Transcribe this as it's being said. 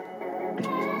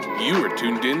You are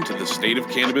tuned in to the State of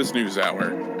Cannabis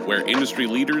NewsHour, where industry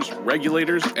leaders,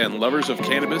 regulators, and lovers of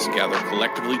cannabis gather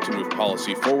collectively to move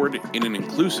policy forward in an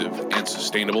inclusive and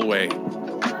sustainable way.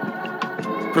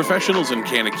 Professionals and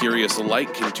canna-curious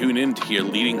alike can tune in to hear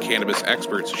leading cannabis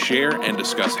experts share and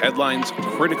discuss headlines,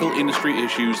 critical industry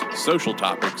issues, social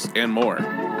topics, and more.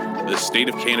 The State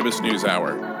of Cannabis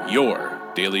NewsHour, your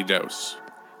daily dose.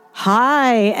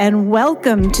 Hi, and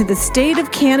welcome to the State of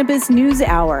Cannabis News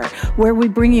Hour, where we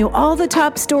bring you all the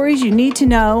top stories you need to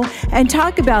know and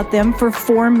talk about them for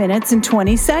 4 minutes and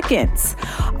 20 seconds.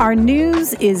 Our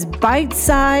news is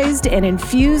bite-sized and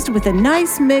infused with a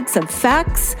nice mix of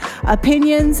facts,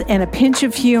 opinions, and a pinch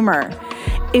of humor.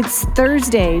 It's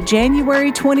Thursday,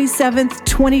 January 27th,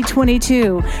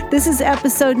 2022. This is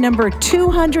episode number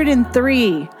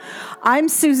 203. I'm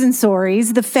Susan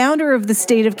Soares, the founder of the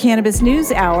State of Cannabis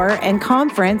News Hour and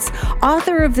Conference,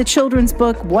 author of the children's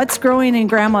book, What's Growing in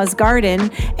Grandma's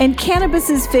Garden, and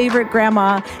Cannabis's favorite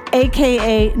grandma,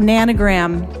 aka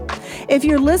Nanogram. If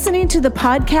you're listening to the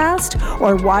podcast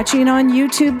or watching on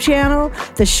YouTube channel,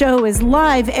 the show is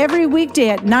live every weekday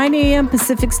at 9 a.m.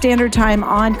 Pacific Standard Time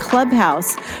on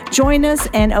Clubhouse. Join us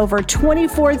and over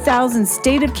 24,000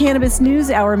 State of Cannabis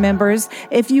News Hour members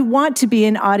if you want to be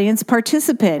an audience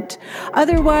participant.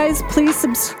 Otherwise, please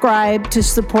subscribe to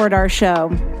support our show.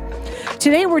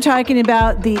 Today we're talking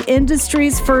about the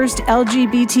industry's first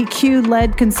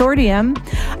LGBTQ-led consortium.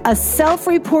 A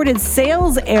self-reported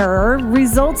sales error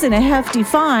results in a hefty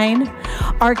fine.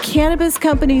 Are cannabis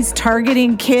companies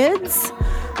targeting kids?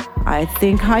 I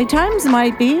think high times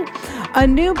might be. A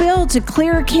new bill to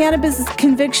clear cannabis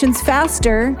convictions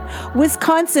faster.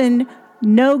 Wisconsin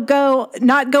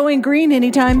not going green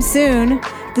anytime soon.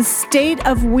 The state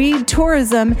of weed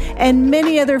tourism, and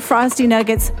many other frosty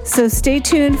nuggets. So stay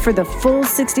tuned for the full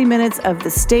 60 minutes of the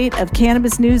State of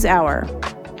Cannabis News Hour.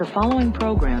 The following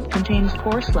program contains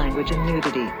coarse language and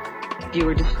nudity.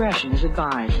 Viewer discretion is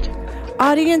advised.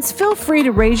 Audience, feel free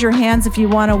to raise your hands if you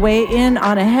want to weigh in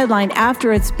on a headline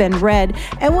after it's been read,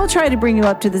 and we'll try to bring you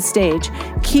up to the stage.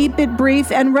 Keep it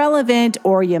brief and relevant,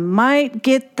 or you might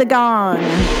get the gong.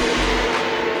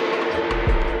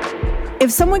 If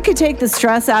someone could take the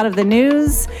stress out of the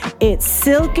news, it's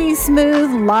silky smooth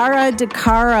Lara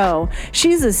DeCaro.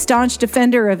 She's a staunch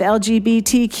defender of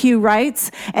LGBTQ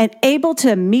rights and able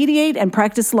to mediate and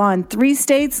practice law in 3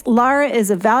 states. Lara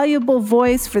is a valuable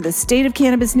voice for the State of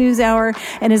Cannabis News Hour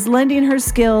and is lending her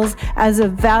skills as a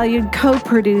valued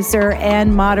co-producer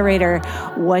and moderator.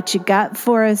 What you got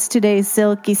for us today,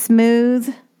 Silky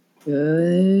Smooth?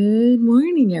 Good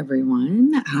morning,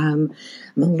 everyone. I'm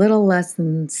a little less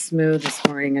than smooth this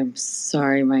morning. I'm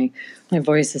sorry, my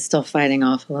voice is still fighting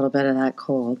off a little bit of that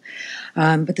cold.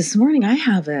 But this morning I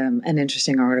have an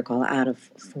interesting article out of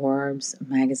Forbes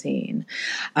magazine.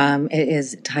 It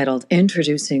is titled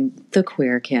Introducing the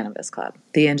Queer Cannabis Club,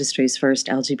 the industry's first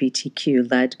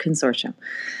LGBTQ-led consortium.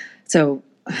 So,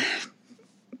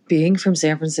 being from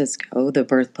San Francisco, the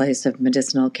birthplace of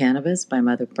medicinal cannabis by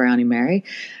Mother Brownie Mary,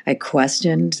 I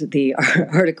questioned the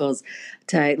article's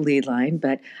lead line,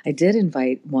 but I did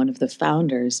invite one of the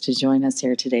founders to join us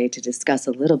here today to discuss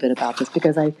a little bit about this,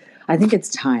 because I think it's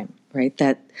time, right,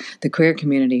 that the queer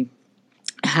community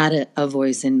had a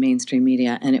voice in mainstream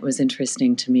media, and it was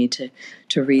interesting to me to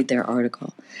read their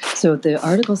article. So the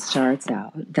article starts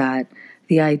out that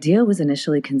the idea was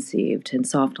initially conceived and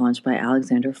soft launched by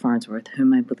Alexander Farnsworth,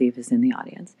 whom I believe is in the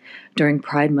audience, during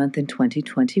Pride Month in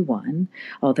 2021,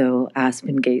 although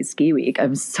Aspen Gay Ski Week,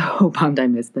 I'm so bummed I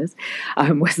missed this,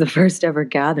 was the first ever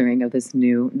gathering of this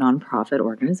new nonprofit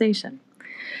organization.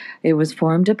 It was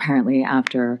formed apparently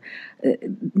after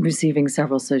receiving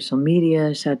several social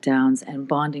media shutdowns and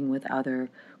bonding with other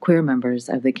queer members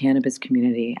of the cannabis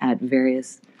community at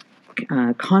various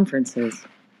conferences,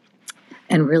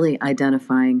 and really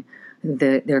identifying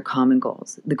their common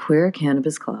goals. The Queer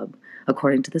Cannabis Club,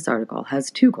 according to this article,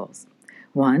 has 2 goals.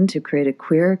 1, to create a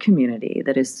queer community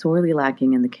that is sorely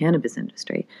lacking in the cannabis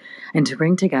industry, and to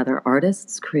bring together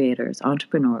artists, creators,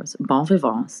 entrepreneurs, bon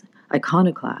vivants,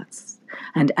 iconoclasts,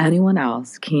 and anyone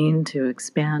else keen to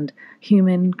expand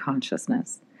human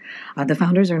consciousness. The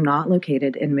founders are not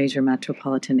located in major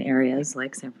metropolitan areas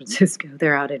like San Francisco.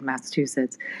 They're out in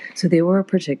Massachusetts, so they were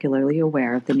particularly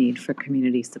aware of the need for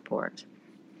community support.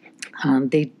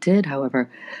 They did, however,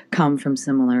 come from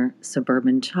similar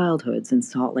suburban childhoods in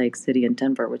Salt Lake City and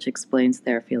Denver, which explains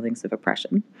their feelings of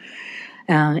oppression.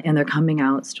 And their coming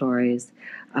out stories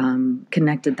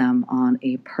connected them on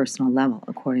a personal level,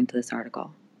 according to this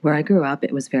article. Where I grew up,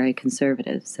 it was very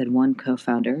conservative, said one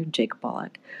co-founder, Jake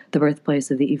Bullock. The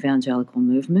birthplace of the evangelical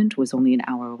movement was only an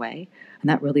hour away. And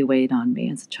that really weighed on me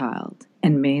as a child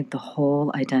and made the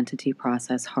whole identity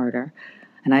process harder.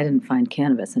 And I didn't find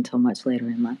cannabis until much later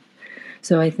in life.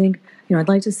 So I think, I'd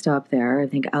like to stop there. I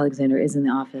think Alexander is in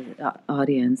the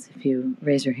audience. If you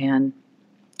raise your hand,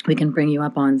 we can bring you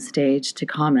up on stage to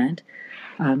comment.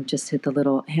 Just hit the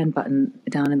little hand button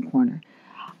down in the corner.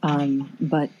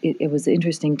 But it was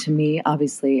interesting to me,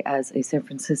 obviously, as a San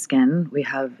Franciscan, we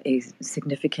have a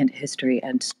significant history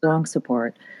and strong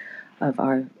support of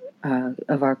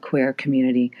our queer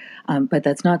community. But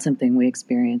that's not something we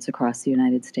experience across the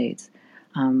United States.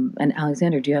 And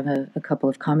Alexander, do you have a couple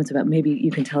of comments about, maybe you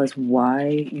can tell us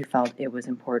why you felt it was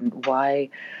important, why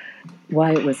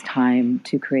it was time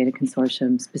to create a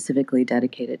consortium specifically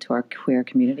dedicated to our queer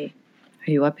community?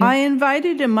 Are you up here? I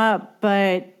invited him up,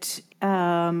 but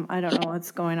I don't know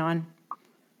what's going on.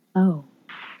 Oh,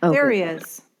 there good. he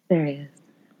is. There he is.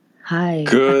 Hi.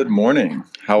 Good morning.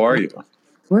 How are you?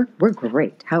 We're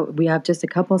great. We have just a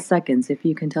couple seconds. If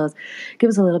you can tell us, give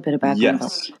us a little bit of background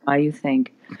about why you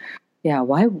think. Yeah,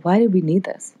 why did we need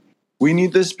this? We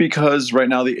need this because right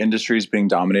now the industry is being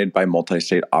dominated by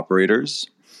multi-state operators.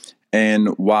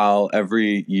 And while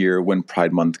every year when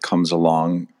Pride Month comes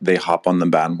along, they hop on the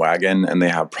bandwagon and they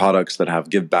have products that have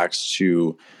givebacks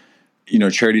to,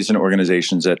 charities and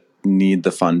organizations that need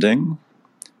the funding.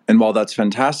 And while that's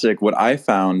fantastic, what I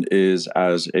found is,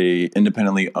 as a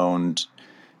independently owned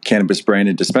cannabis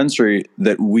branded dispensary,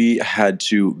 that we had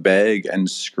to beg and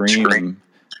scream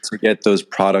to get those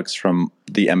products from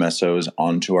the MSOs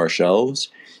onto our shelves,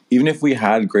 even if we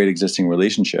had great existing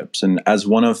relationships. And as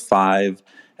one of 5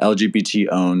 LGBT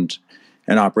owned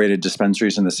and operated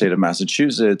dispensaries in the state of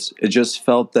Massachusetts, it just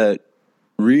felt that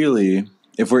really,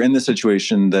 if we're in this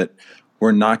situation, that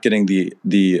we're not getting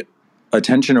the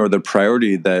attention or the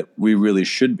priority that we really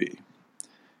should be.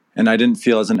 And I didn't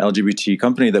feel as an LGBT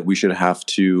company that we should have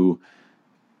to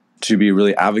be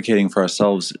really advocating for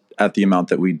ourselves at the amount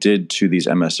that we did to these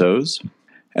MSOs.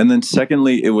 And then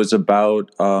secondly, it was about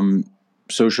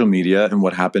social media and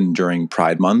what happened during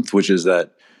Pride Month, which is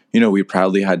that, we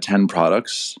proudly had 10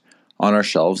 products on our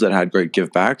shelves that had great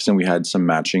givebacks, and we had some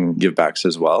matching givebacks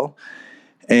as well.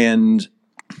 And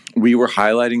we were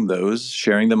highlighting those,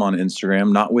 sharing them on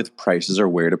Instagram, not with prices or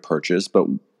where to purchase, but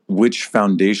which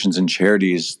foundations and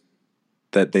charities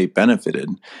that they benefited.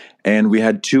 And we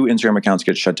had 2 Instagram accounts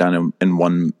get shut down in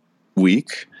 1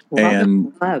 week.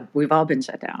 We've all been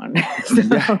shut down. Yes.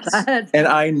 And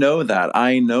I know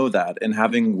that. And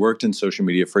having worked in social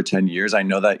media for 10 years, I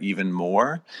know that even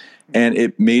more. And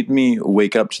it made me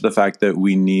wake up to the fact that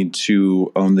we need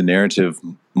to own the narrative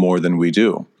more than we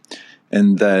do.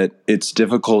 And that it's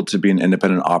difficult to be an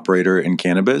independent operator in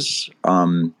cannabis.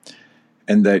 And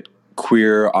that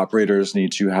queer operators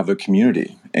need to have a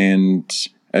community. And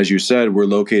as you said, we're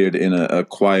located in a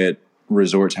quiet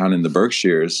resort town in the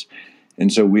Berkshires.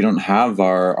 And so we don't have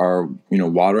our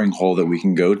watering hole that we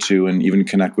can go to and even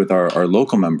connect with our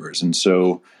local members. And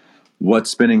so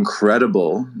what's been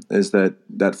incredible is that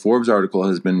Forbes article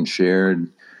has been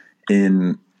shared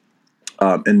in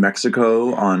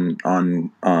Mexico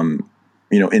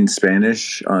in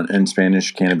Spanish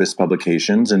cannabis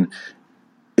publications. And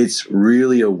it's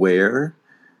really an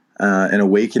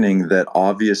awakening that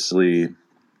obviously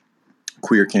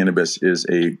queer cannabis is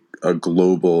a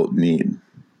global need.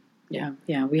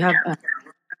 Yeah. We have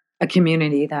a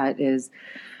community that is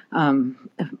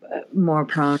more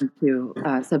prone to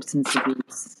substance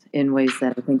abuse in ways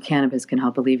that I think cannabis can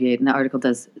help alleviate. And the article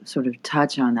does sort of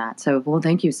touch on that. So,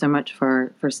 thank you so much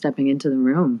for stepping into the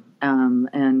room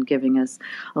and giving us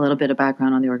a little bit of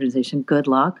background on the organization. Good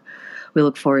luck. We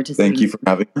look forward to seeing Thank you for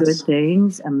having good us.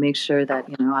 Things, and make sure that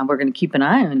we're going to keep an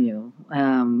eye on you.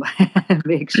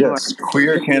 Make sure. Yes,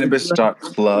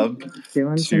 queercannabis.club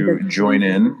to join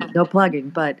in. No plugging,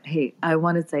 but hey, I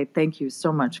want to say thank you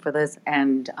so much for this.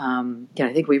 And I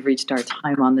think we've reached our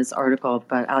time on this article.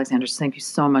 But Alexander, thank you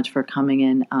so much for coming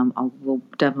in. We'll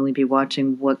definitely be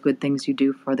watching what good things you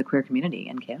do for the queer community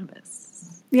and cannabis.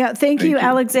 Yeah, thank you,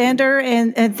 Alexander,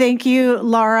 and thank you,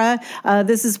 Laura.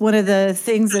 This is one of the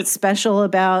things that's special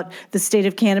about the State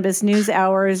of Cannabis News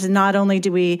Hours. Not only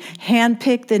do we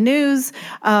handpick the news,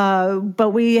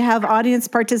 but we have audience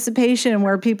participation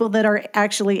where people that are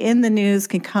actually in the news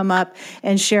can come up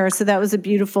and share. So that was a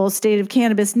beautiful State of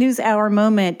Cannabis News Hour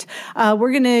moment.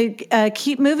 We're going to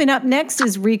keep moving. Up next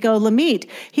is Rico Lamite.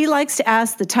 He likes to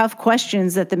ask the tough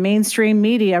questions that the mainstream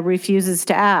media refuses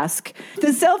to ask.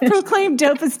 The self-proclaimed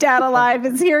dope Dopest Dad Alive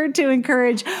is here to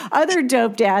encourage other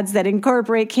dope dads that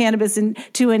incorporate cannabis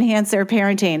to enhance their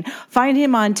parenting. Find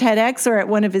him on TEDx or at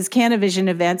one of his Cannavision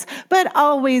events, but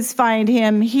always find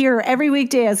him here every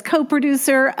weekday as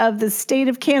co-producer of the State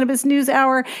of Cannabis News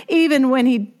Hour, even when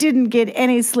he didn't get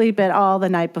any sleep at all the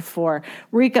night before.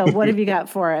 Rico, what have you got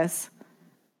for us?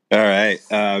 All right.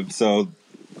 So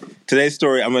today's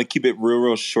story, I'm going to keep it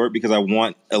real short because I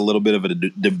want a little bit of a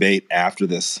debate after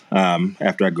this,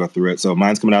 after I go through it. So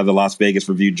mine's coming out of the Las Vegas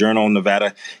Review-Journal.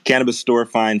 Nevada cannabis store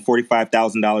fined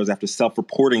 $45,000 after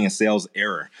self-reporting a sales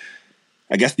error.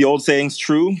 I guess the old saying's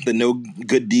true that no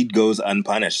good deed goes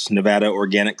unpunished. Nevada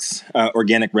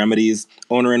Organic Remedies,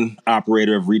 owner and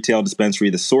operator of retail dispensary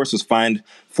The Source, was fined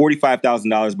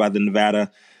 $45,000 by the Nevada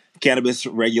cannabis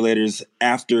regulators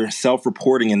after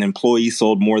self-reporting an employee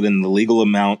sold more than the legal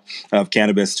amount of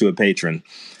cannabis to a patron.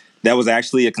 That was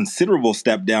actually a considerable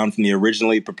step down from the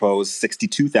originally proposed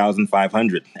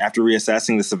 $62,500. After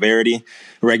reassessing the severity,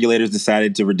 regulators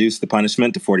decided to reduce the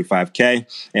punishment to $45K.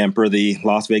 And per the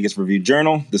Las Vegas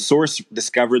Review-Journal, The Source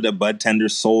discovered that bud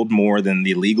tenders sold more than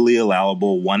the legally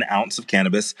allowable 1 ounce of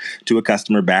cannabis to a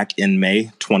customer back in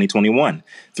May 2021.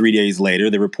 3 days later,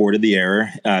 they reported the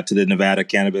error to the Nevada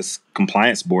Cannabis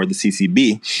Compliance Board, the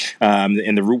CCB.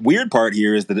 And the weird part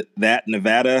here is that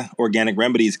Nevada Organic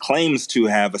Remedies claims to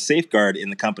have a safeguard in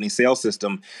the company's sales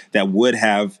system that would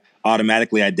have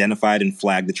automatically identified and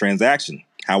flagged the transaction.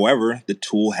 However, the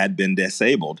tool had been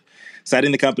disabled.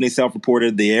 Citing the company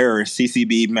self-reported the error,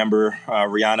 CCB member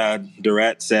Rihanna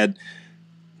Durrett said,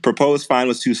 proposed fine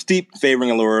was too steep,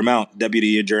 favoring a lower amount.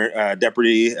 Deputy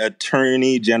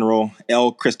Attorney General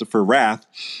L. Christopher Rath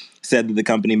said that the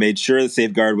company made sure the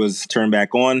safeguard was turned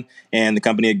back on, and the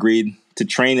company agreed to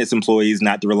train its employees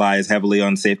not to rely as heavily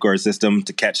on the safeguard system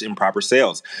to catch improper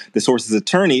sales. The Source's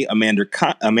attorney, Amanda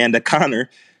Connor,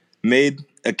 made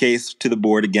a case to the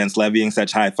board against levying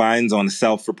such high fines on a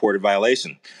self-reported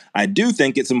violation. I do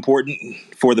think it's important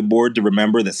for the board to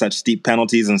remember that such steep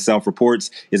penalties and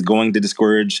self-reports is going to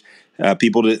discourage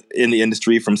people in the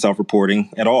industry from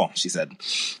self-reporting at all, she said.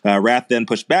 Rath then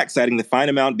pushed back, citing the fine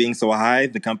amount being so high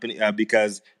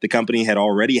because the company had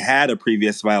already had a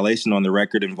previous violation on the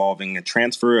record involving a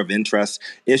transfer of interest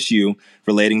issue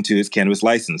relating to its cannabis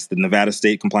license. The Nevada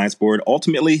State Compliance Board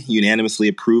ultimately unanimously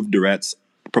approved Durrett's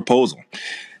proposal.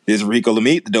 This is Rico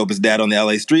Lamite, the dopest dad on the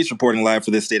LA streets, reporting live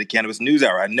for this State of Cannabis News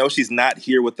Hour. I know she's not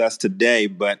here with us today,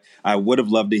 but I would have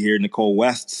loved to hear Nicole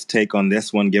West's take on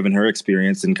this one, given her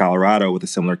experience in Colorado with a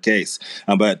similar case.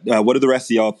 But what do the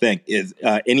rest of y'all think? Is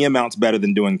any amount's better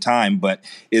than doing time, but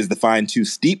is the fine too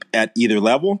steep at either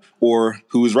level, or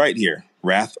who's right here,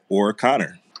 Rath or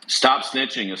Connor? Stop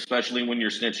snitching, especially when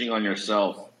you're snitching on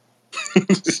yourself.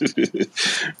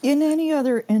 In any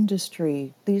other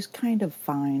industry, these kind of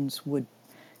fines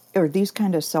or these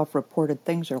kind of self-reported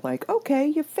things are like, okay,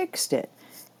 you fixed it.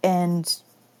 And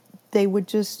it would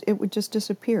just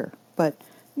disappear. But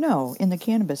no, in the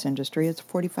cannabis industry, it's a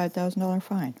 $45,000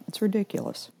 fine. It's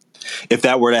ridiculous. If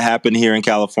that were to happen here in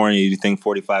California, do you think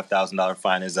 $45,000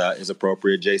 fine is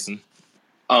appropriate, Jason?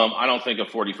 I don't think a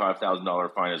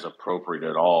 $45,000 fine is appropriate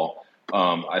at all.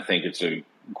 I think it's a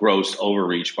gross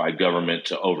overreach by government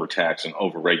to overtax and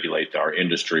overregulate our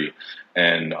industry,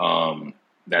 and I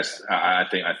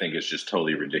think it's just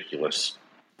totally ridiculous.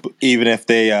 Even if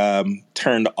they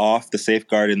turned off the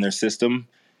safeguard in their system,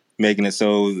 making it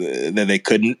so that they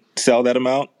couldn't sell that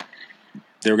amount,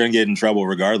 they were going to get in trouble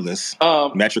regardless.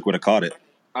 Metric would have caught it.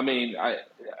 I mean,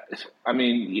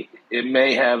 it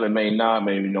may have, it may not.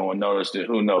 Maybe no one noticed it.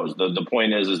 Who knows? The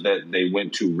point is that they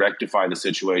went to rectify the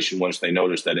situation once they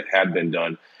noticed that it had been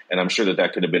done, and I'm sure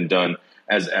that could have been done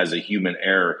as a human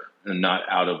error and not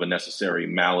out of a necessary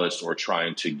malice or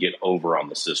trying to get over on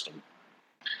the system.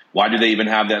 Why do they even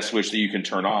have that switch that you can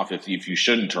turn off if you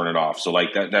shouldn't turn it off? So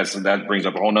like that brings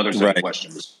up a whole nother set of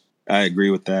questions. I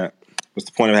agree with that. What's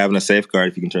the point of having a safeguard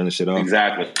if you can turn the shit off?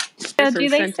 Exactly. So do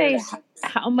they say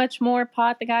how much more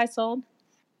pot the guy sold?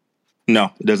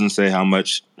 No, it doesn't say how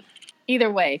much.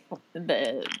 Either way,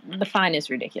 the fine is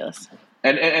ridiculous.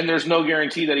 And there's no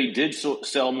guarantee that he did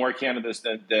sell more cannabis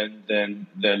than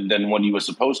what he was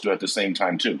supposed to at the same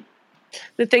time too.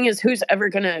 The thing is, who's ever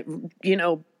going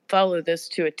to, follow this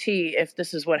to a T if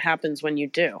this is what happens when you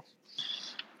do?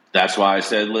 That's why I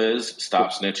said, Liz,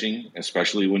 stop snitching,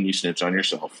 especially when you snitch on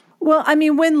yourself. Well, I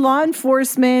mean, when law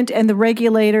enforcement and the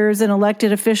regulators and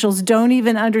elected officials don't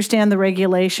even understand the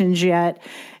regulations yet,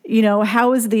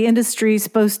 how is the industry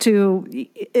supposed to,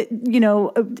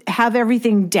 have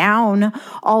everything down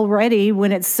already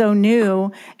when it's so new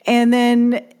and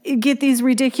then get these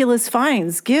ridiculous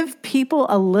fines? Give people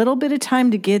a little bit of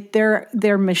time to get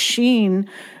their machine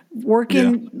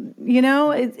working,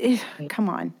 come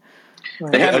on.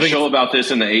 They had I a think show it's- about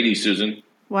this in the 80s, Susan.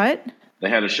 What? They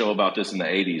had a show about this in the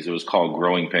 80s. It was called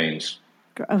Growing Pains.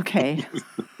 Okay.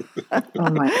 Oh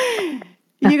my!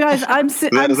 You guys, I'm Is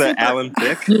that super. Alan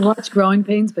Thicke? You watch Growing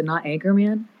Pains, but not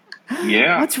Anchorman.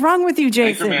 Yeah. What's wrong with you,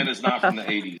 Jason? Anchorman is not from the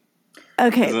 80s.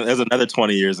 Okay. There's another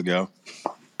 20 years ago.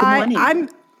 I'm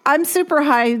super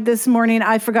high this morning.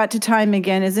 I forgot to time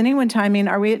again. Is anyone timing?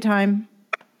 Are we at time?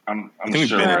 I'm think we've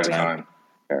sure been we're at at time. time.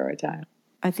 Sure, time.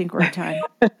 I think we're at time.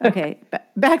 Okay.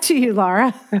 Back to you,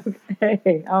 Laura.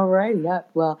 Hey, all right. Yeah.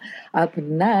 Well, up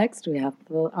next, we have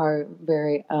our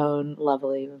very own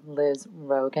lovely Liz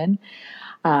Rogan.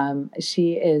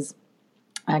 She is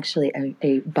actually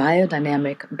a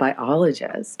biodynamic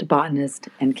biologist, botanist,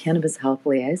 and cannabis health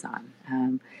liaison.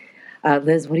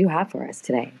 Liz, what do you have for us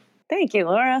today? Thank you,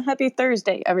 Laura. Happy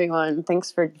Thursday, everyone.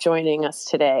 Thanks for joining us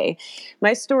today.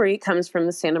 My story comes from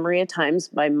the Santa Maria Times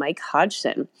by Mike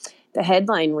Hodgson. The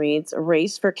headline reads, "A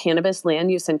race for cannabis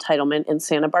land use entitlement in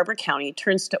Santa Barbara County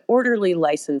turns to orderly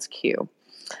license queue."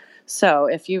 So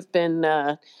if you've been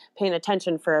paying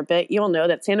attention for a bit, you'll know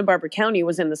that Santa Barbara County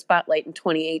was in the spotlight in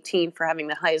 2018 for having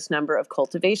the highest number of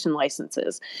cultivation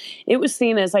licenses. It was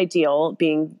seen as ideal,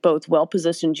 being both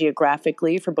well-positioned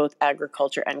geographically for both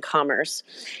agriculture and commerce.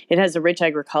 It has a rich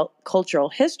agricultural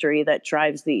history that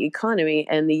drives the economy,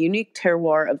 and the unique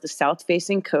terroir of the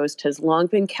south-facing coast has long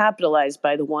been capitalized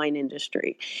by the wine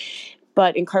industry.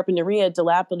 But in Carpinteria,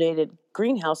 dilapidated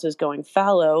greenhouses going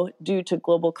fallow due to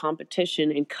global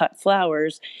competition in cut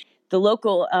flowers, the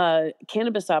local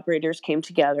cannabis operators came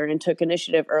together and took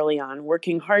initiative early on,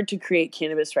 working hard to create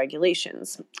cannabis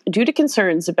regulations. Due to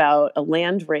concerns about a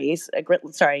land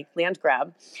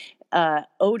grab,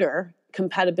 odor,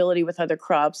 compatibility with other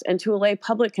crops, and to allay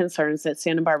public concerns that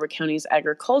Santa Barbara County's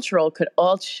agricultural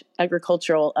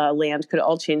land could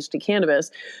all change to cannabis,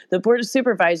 the Board of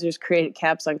Supervisors created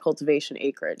caps on cultivation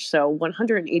acreage. So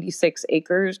 186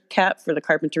 acres cap for the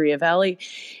Carpinteria Valley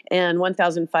and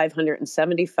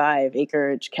 1,575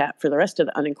 acreage cap for the rest of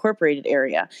the unincorporated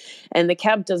area. And the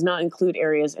cap does not include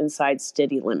areas inside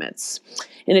city limits.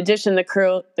 In addition, the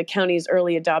county's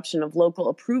early adoption of local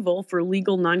approval for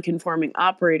legal nonconforming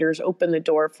operators opened the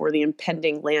door for the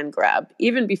impending land grab,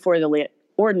 even before the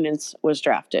ordinance was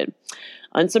drafted.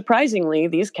 Unsurprisingly,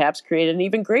 these caps created an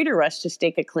even greater rush to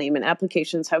stake a claim, and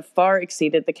applications have far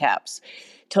exceeded the caps.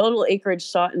 Total acreage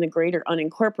sought in the greater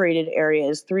unincorporated area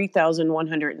is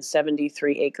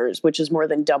 3,173 acres, which is more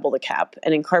than double the cap.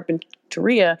 And in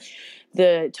Carpinteria,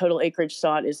 the total acreage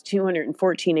sought is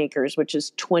 214 acres, which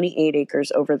is 28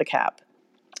 acres over the cap.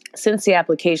 Since the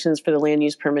applications for the land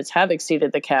use permits have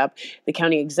exceeded the cap, the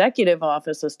county executive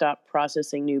office has stopped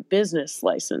processing new business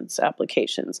license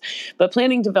applications. But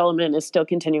planning development is still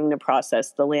continuing to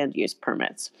process the land use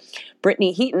permits.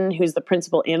 Brittany Heaton, who's the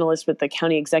principal analyst with the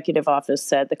county executive office,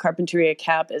 said the Carpinteria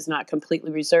cap is not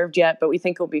completely reserved yet, but we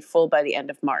think it will be full by the end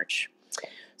of March.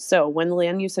 So when the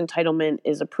land use entitlement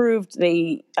is approved,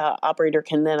 the operator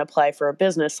can then apply for a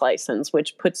business license,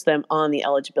 which puts them on the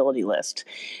eligibility list.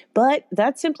 But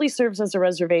that simply serves as a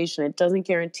reservation. It doesn't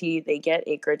guarantee they get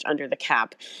acreage under the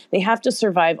cap. They have to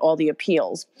survive all the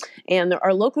appeals. And there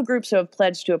are local groups who have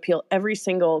pledged to appeal every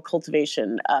single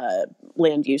cultivation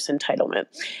land use entitlement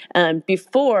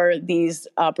before these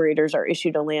operators are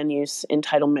issued a land use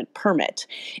entitlement permit.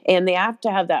 And they have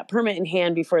to have that permit in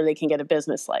hand before they can get a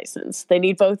business license. They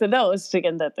need both of those to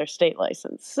get their state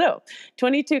license. So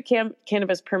 22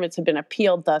 cannabis permits have been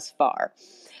appealed thus far.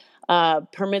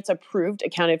 Permits approved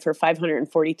accounted for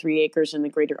 543 acres in the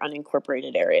greater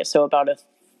unincorporated area. So about a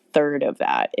third of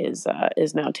that is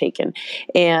now taken,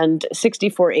 and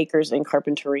 64 acres in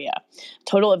Carpinteria.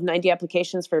 Total of 90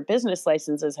 applications for business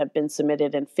licenses have been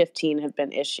submitted and 15 have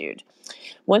been issued.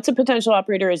 Once a potential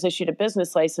operator is issued a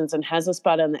business license and has a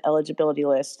spot on the eligibility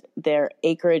list, their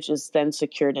acreage is then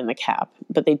secured in the cap,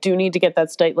 but they do need to get that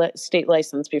state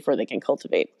license before they can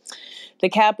cultivate. The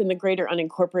cap in the greater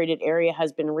unincorporated area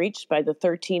has been reached by the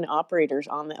 13 operators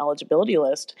on the eligibility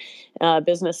list.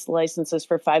 Business licenses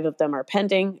for 5 of them are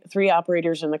pending. 3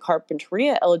 operators in the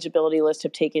Carpinteria eligibility list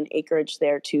have taken acreage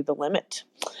there to the limit.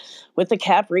 With the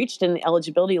cap reached in the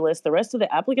eligibility list, the rest of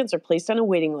the applicants are placed on a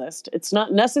waiting list. It's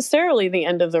not necessarily the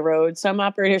end of the road. Some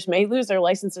operators may lose their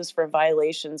licenses for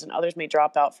violations, and others may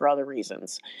drop out for other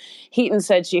reasons. Heaton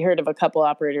said she heard of a couple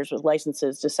operators with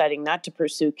licenses deciding not to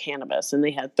pursue cannabis, and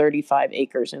they had 35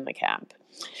 acres in the cap.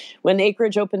 When the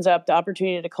acreage opens up, the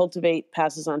opportunity to cultivate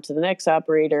passes on to the next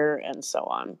operator, and so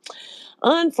on.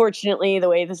 Unfortunately, the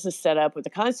way this is set up, with the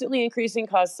constantly increasing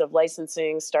costs of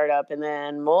licensing, startup, and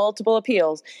then multiple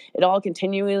appeals, it all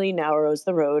continually narrows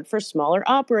the road for smaller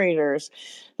operators.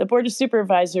 The Board of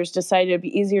Supervisors decided it would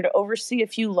be easier to oversee a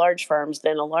few large farms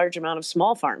than a large amount of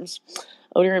small farms.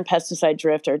 Odor and pesticide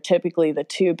drift are typically the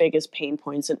two biggest pain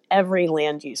points in every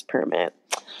land use permit.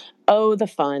 Oh, the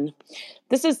fun.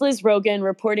 This is Liz Rogan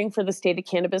reporting for the State of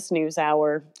Cannabis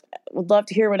NewsHour. Would love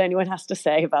to hear what anyone has to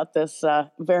say about this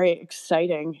very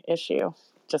exciting issue.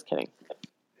 Just kidding.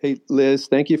 Hey, Liz,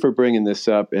 thank you for bringing this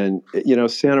up. And,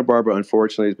 Santa Barbara,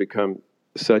 unfortunately, has become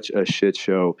such a shit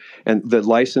show. And the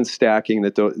license stacking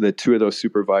that the two of those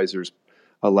supervisors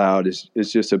allowed is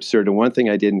just absurd. And one thing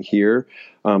I didn't hear,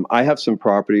 I have some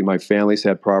property. My family's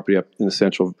had property up in the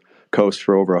Central Coast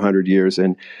for over 100 years.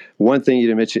 And one thing you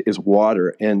didn't mention is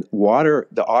water. And water,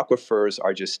 the aquifers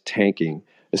are just tanking,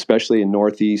 especially in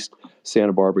Northeast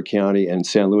Santa Barbara County and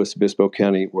San Luis Obispo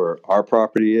County, where our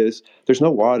property is. There's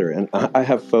no water. And I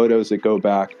have photos that go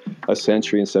back a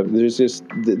century and stuff. There's just,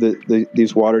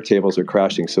 these water tables are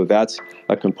crashing. So that's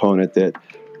a component that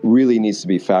really needs to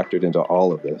be factored into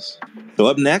all of this. So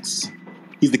up next,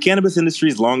 he's the cannabis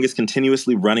industry's longest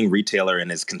continuously running retailer,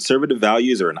 and his conservative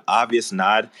values are an obvious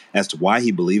nod as to why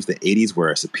he believes the 80s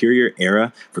were a superior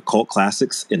era for cult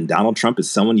classics, and Donald Trump is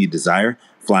someone you desire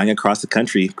flying across the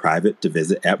country private to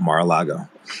visit at Mar-a-Lago.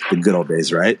 The good old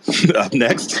days, right? Up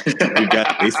next, we've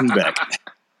got Jason Beck.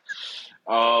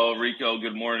 Oh, Rico,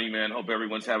 good morning, man. Hope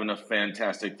everyone's having a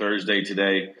fantastic Thursday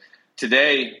today.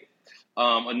 Today,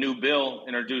 a new bill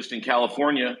introduced in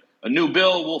California. A new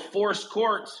bill will force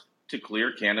courts to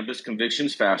clear cannabis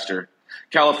convictions faster.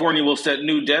 California will set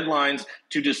new deadlines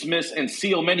to dismiss and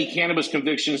seal many cannabis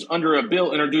convictions under a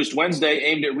bill introduced Wednesday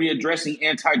aimed at readdressing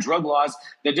anti-drug laws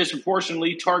that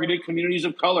disproportionately targeted communities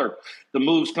of color. The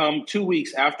moves come 2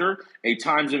 weeks after a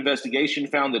Times investigation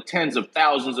found that tens of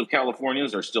thousands of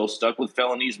Californians are still stuck with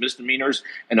felonies, misdemeanors,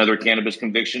 and other cannabis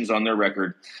convictions on their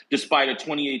record. Despite a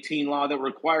 2018 law that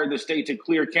required the state to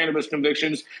clear cannabis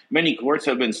convictions, many courts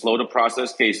have been slow to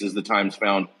process cases, the Times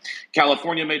found.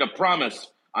 California made a promise.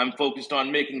 I'm focused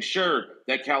on making sure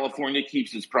that California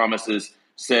keeps its promises,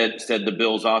 said the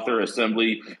bill's author,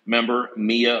 Assembly Member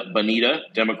Mia Bonita,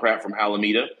 Democrat from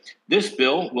Alameda. This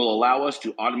bill will allow us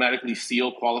to automatically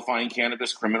seal qualifying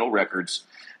cannabis criminal records.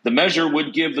 The measure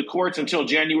would give the courts until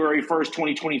January 1st,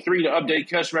 2023 to update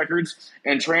CUS records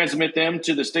and transmit them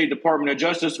to the State Department of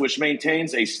Justice, which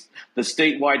maintains the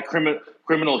statewide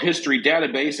criminal history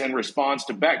database and responds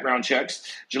to background checks.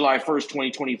 July 1st,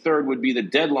 2023 would be the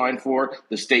deadline for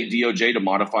the state DOJ to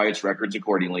modify its records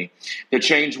accordingly. The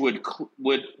change would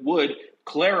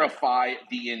clarify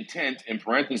the intent, in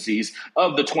parentheses,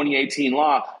 of the 2018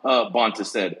 law, Bonta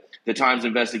said. The Times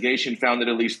investigation found that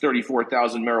at least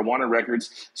 34,000 marijuana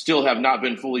records still have not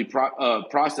been fully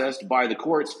processed by the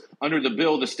courts. Under the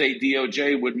bill, the state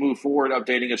DOJ would move forward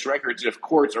updating its records if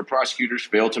courts or prosecutors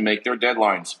fail to make their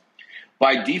deadlines.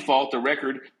 By default, the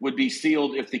record would be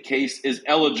sealed if the case is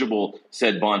eligible,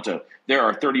 said Bonta. There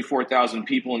are 34,000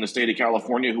 people in the state of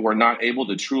California who are not able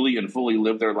to truly and fully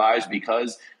live their lives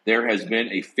because there has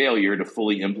been a failure to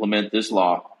fully implement this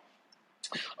law.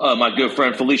 My good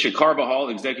friend Felicia Carbajal,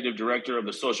 executive director of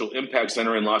the Social Impact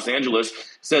Center in Los Angeles,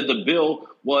 said the bill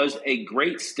was a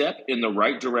great step in the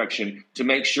right direction to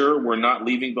make sure we're not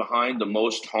leaving behind the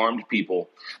most harmed people.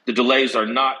 The delays are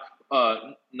not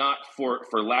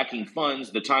for lacking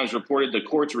funds. The Times reported the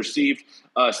courts received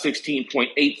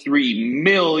 $16.83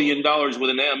 million with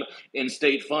an M in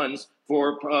state funds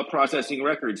for processing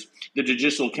records. The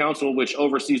Judicial Council, which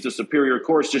oversees the Superior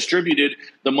Courts, distributed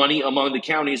the money among the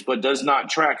counties, but does not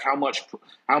track how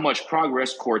much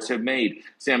progress courts have made.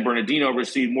 San Bernardino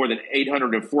received more than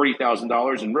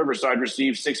 $840,000, and Riverside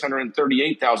received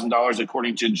 $638,000,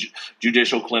 according to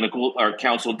Judicial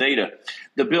Council data.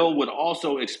 The bill would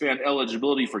also expand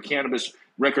eligibility for cannabis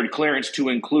record clearance to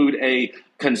include a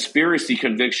conspiracy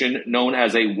conviction known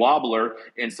as a wobbler.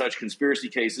 In such conspiracy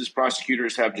cases,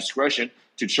 prosecutors have discretion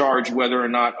to charge whether or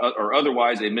not or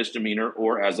otherwise a misdemeanor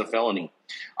or as a felony.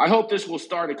 I hope this will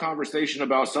start a conversation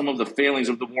about some of the failings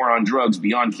of the war on drugs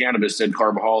beyond cannabis, said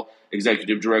Carbajal,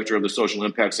 executive director of the Social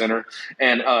Impact Center.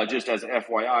 And just as an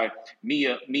FYI,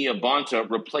 Mia Bonta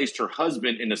replaced her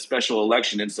husband in a special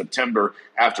election in September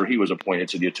after he was appointed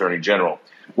to the Attorney General.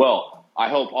 Well, I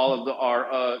hope all of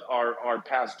our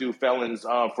past due felons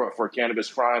for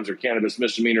cannabis crimes or cannabis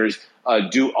misdemeanors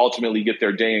do ultimately get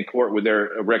their day in court with their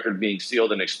record being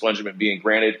sealed and expungement being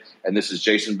granted. And this is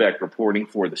Jason Beck reporting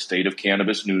for the State of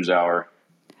Cannabis NewsHour.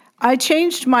 I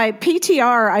changed my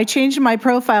PTR. I changed my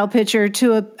profile picture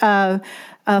to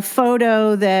a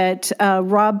photo that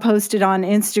Rob posted on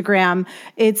Instagram.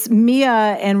 It's Mia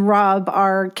and Rob,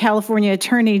 our California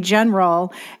Attorney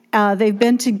General. They've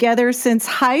been together since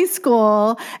high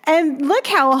school, and look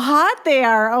how hot they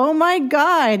are. Oh my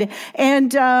God.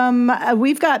 And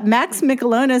we've got Max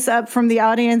Michelonis up from the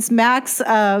audience. Max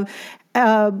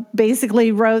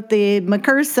basically wrote the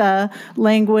Macursa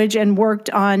language and worked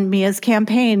on Mia's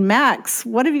campaign. Max,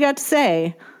 what have you got to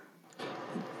say?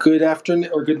 Good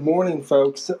afternoon, or good morning,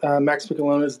 folks. Max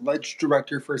Michelonis, Ledge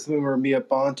Director for Assemblyman Mia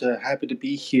Bonta. Happy to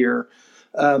be here.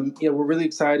 We're really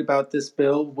excited about this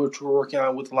bill, which we're working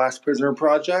on with the Last Prisoner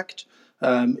Project,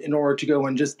 in order to go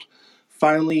and just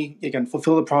finally, again,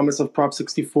 fulfill the promise of Prop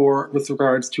 64 with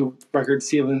regards to record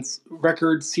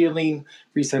sealing,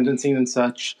 resentencing, and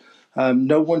such.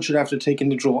 No one should have to take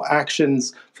individual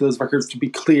actions for those records to be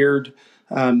cleared.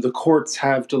 The courts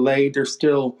have delayed. There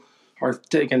still are,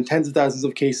 again, tens of thousands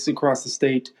of cases across the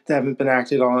state that haven't been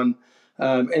acted on,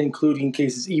 including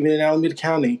cases even in Alameda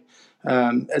County,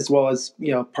 as well as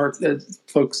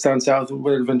folks down south,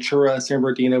 whether Ventura, San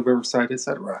Bernardino, Riverside,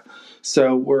 etc.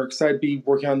 So we're excited to be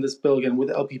working on this bill again with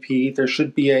LPP. There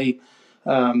should be a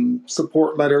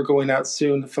support letter going out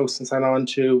soon that folks can sign on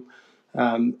to.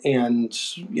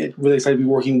 Really excited to be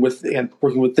working with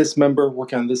this member,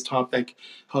 working on this topic,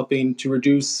 helping to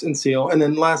reduce and seal. And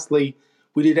then lastly,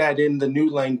 we did add in the new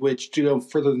language to go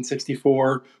further than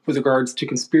 64 with regards to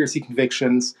conspiracy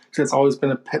convictions, because that's always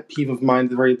been a pet peeve of mine,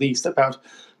 at the very least, about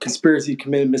conspiracy to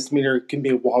commit a misdemeanor can be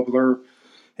a wobbler,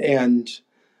 and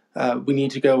we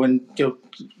need to go and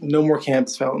no more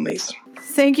campus felonies.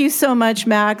 Thank you so much,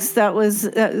 Max. That was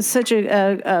such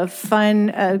a fun,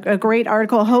 a great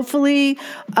article. Hopefully,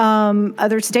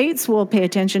 other states will pay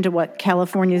attention to what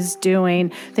California is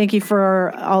doing. Thank you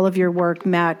for all of your work,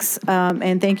 Max.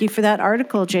 And thank you for that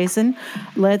article, Jason.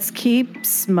 Let's keep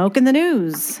smoking the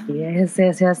news. Yes.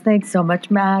 Thanks so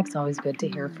much, Max. Always good to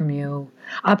hear from you.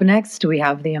 Up next, we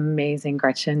have the amazing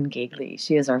Gretchen Giegly.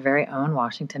 She is our very own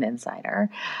Washington insider,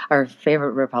 our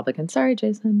favorite Republican, sorry,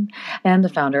 Jason, and the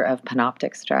founder of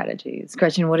Panoptic Strategies.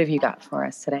 Gretchen, what have you got for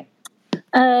us today?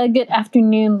 Good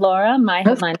afternoon, Laura. My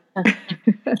headline.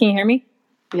 Can you hear me?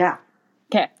 Yeah.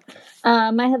 Okay.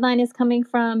 My headline is coming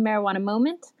from Marijuana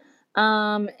Moment,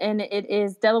 and it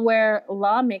is Delaware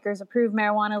lawmakers approve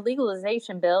marijuana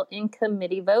legalization bill in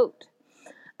committee vote.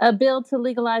 A bill to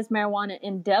legalize marijuana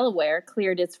in Delaware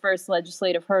cleared its first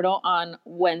legislative hurdle on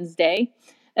Wednesday,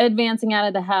 advancing out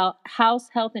of the House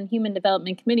Health and Human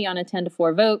Development Committee on a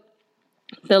 10-4 vote.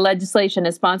 The legislation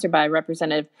is sponsored by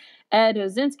Representative Ed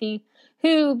Ozinski,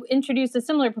 who introduced a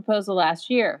similar proposal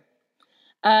last year.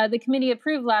 The committee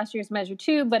approved last year's Measure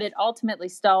 2, but it ultimately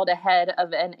stalled ahead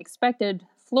of an expected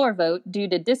floor vote due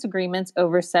to disagreements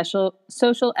over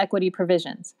social equity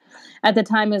provisions. At the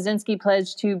time, Ozinski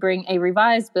pledged to bring a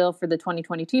revised bill for the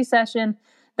 2022 session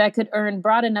that could earn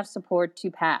broad enough support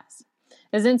to pass.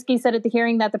 Ozinski said at the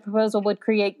hearing that the proposal would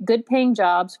create good-paying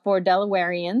jobs for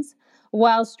Delawareans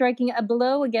while striking a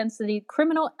blow against the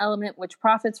criminal element which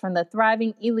profits from the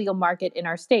thriving illegal market in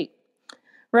our state.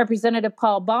 Representative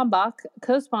Paul Baumbach,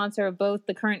 co-sponsor of both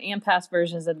the current and past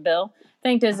versions of the bill,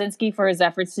 thanked Ozinski for his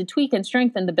efforts to tweak and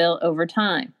strengthen the bill over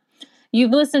time.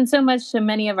 You've listened so much to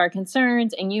many of our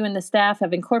concerns, and you and the staff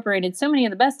have incorporated so many of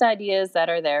the best ideas that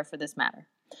are there for this matter.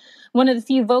 One of the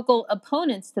few vocal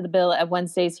opponents to the bill at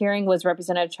Wednesday's hearing was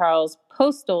Representative Charles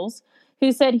Postles,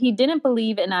 who said he didn't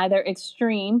believe in either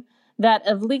extreme, that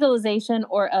of legalization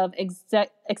or of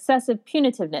excessive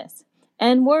punitiveness,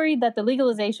 and worried that the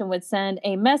legalization would send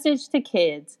a message to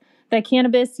kids that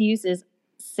cannabis use is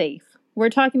safe. We're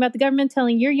talking about the government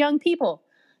telling your young people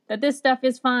that this stuff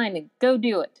is fine and go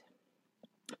do it.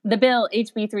 The bill,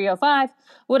 HB 305,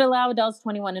 would allow adults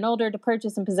 21 and older to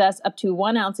purchase and possess up to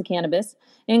 1 ounce of cannabis,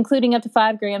 including up to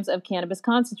 5 grams of cannabis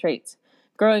concentrates.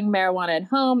 Growing marijuana at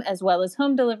home, as well as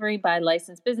home delivery by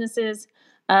licensed businesses,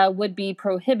 would be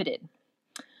prohibited.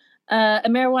 A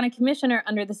marijuana commissioner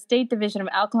under the State Division of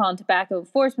Alcohol and Tobacco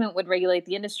Enforcement would regulate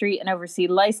the industry and oversee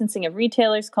licensing of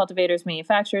retailers, cultivators,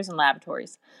 manufacturers, and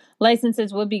laboratories.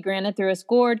 Licenses would be granted through a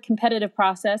scored, competitive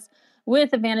process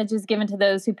with advantages given to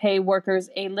those who pay workers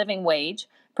a living wage,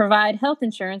 provide health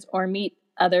insurance, or meet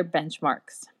other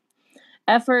benchmarks.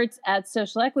 Efforts at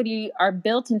social equity are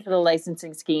built into the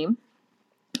licensing scheme.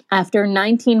 After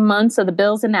 19 months of the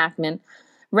bill's enactment,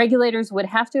 regulators would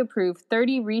have to approve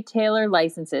 30 retailer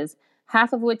licenses,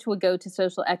 half of which would go to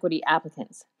social equity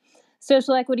applicants.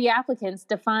 Social equity applicants,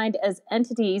 defined as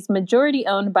entities majority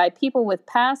owned by people with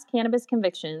past cannabis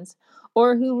convictions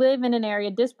or who live in an area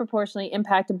disproportionately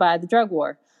impacted by the drug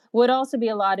war, would also be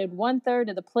allotted 1/3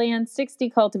 of the planned 60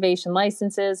 cultivation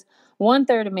licenses,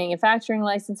 1/3 of manufacturing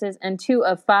licenses, and 2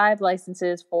 of 5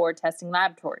 licenses for testing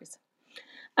laboratories.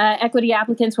 Equity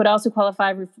applicants would also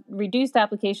qualify for reduced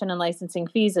application and licensing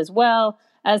fees as well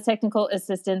as technical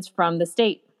assistance from the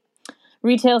state.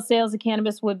 Retail sales of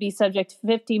cannabis would be subject to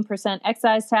 15%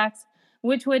 excise tax,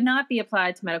 which would not be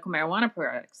applied to medical marijuana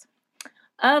products.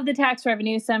 Of the tax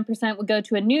revenue, 7% would go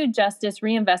to a new Justice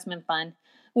Reinvestment Fund,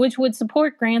 which would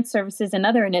support grant services and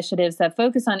other initiatives that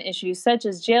focus on issues such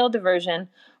as jail diversion,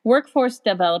 workforce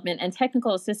development, and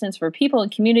technical assistance for people in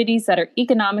communities that are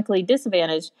economically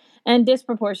disadvantaged and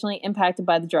disproportionately impacted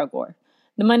by the drug war.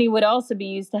 The money would also be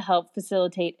used to help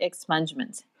facilitate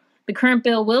expungements. The current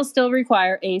bill will still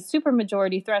require a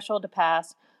supermajority threshold to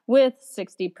pass with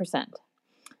 60%.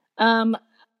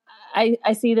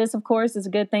 I see this, of course, as a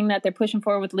good thing that they're pushing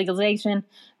forward with legalization.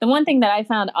 The one thing that I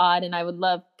found odd, and I would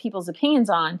love people's opinions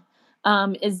on,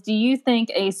 is do you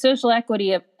think a social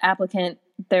equity applicant,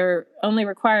 their only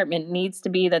requirement needs to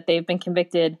be that they've been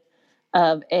convicted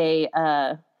of a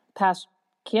past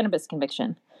cannabis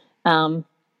conviction? To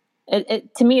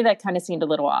me, that kind of seemed a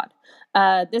little odd.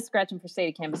 This is Gretchen for State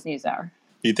of Cannabis NewsHour.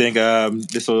 You think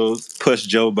this will push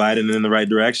Joe Biden in the right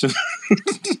direction?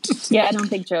 Yeah, I don't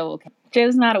think Joe will.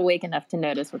 Joe's not awake enough to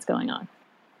notice what's going on.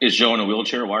 Is Joe in a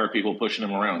wheelchair? Why are people pushing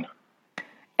him around?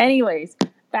 Anyways,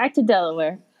 back to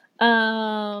Delaware.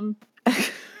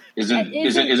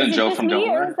 Isn't Joe from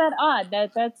Delaware? Or is that odd?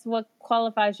 That's what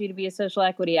qualifies you to be a social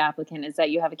equity applicant, is that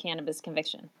you have a cannabis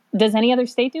conviction. Does any other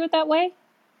state do it that way?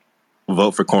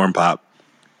 Vote for Corn Pop.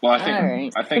 Well, I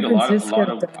think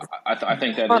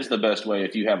that is the best way.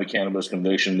 If you have a cannabis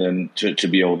conviction, then to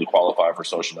be able to qualify for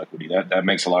social equity, that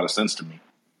makes a lot of sense to me.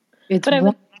 But I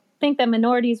would think that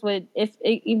minorities would,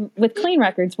 with clean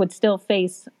records, would still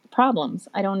face problems.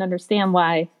 I don't understand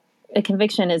why a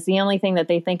conviction is the only thing that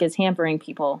they think is hampering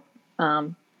people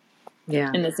in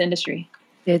this industry.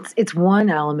 It's one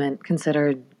element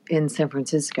considered in San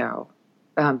Francisco,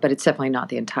 but it's definitely not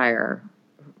the entire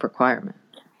requirement.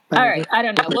 All right, I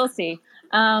don't know. We'll see.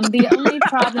 The only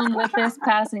problem with this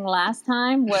passing last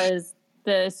time was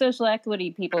the social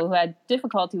equity people who had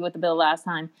difficulty with the bill last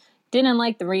time didn't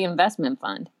like the reinvestment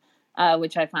fund,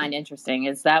 which I find interesting.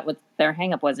 Is that what their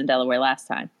hangup was in Delaware last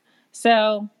time?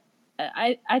 So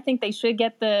I think they should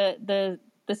get the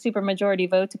supermajority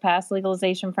vote to pass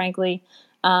legalization, frankly.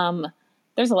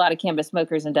 There's a lot of cannabis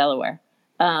smokers in Delaware,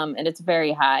 and it's a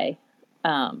very high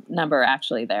number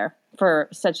actually there for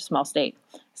such a small state.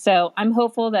 So I'm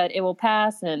hopeful that it will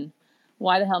pass, and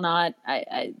why the hell not?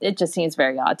 It just seems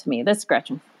very odd to me. This is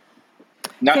Gretchen.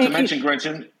 Not to mention,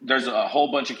 Gretchen, there's a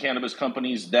whole bunch of cannabis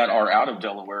companies that are out of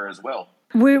Delaware as well.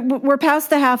 We're past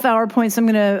the half-hour point, so I'm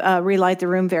going to relight the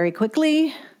room very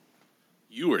quickly.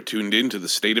 You are tuned in to the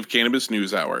State of Cannabis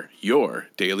News Hour, your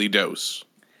daily dose.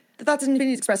 The thoughts and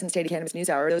opinions expressed in the State of Cannabis News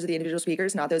Hour are those of the individual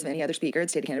speakers, not those of any other speaker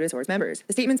at State of Cannabis or its members.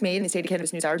 The statements made in the State of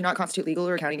Cannabis News Hour do not constitute legal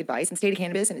or accounting advice, and State of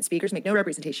Cannabis and its speakers make no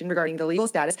representation regarding the legal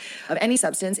status of any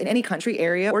substance in any country,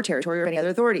 area, or territory, or any other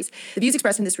authorities. The views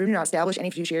expressed in this room do not establish any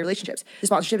fiduciary relationships. The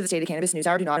sponsorship of the State of Cannabis News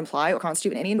Hour do not imply or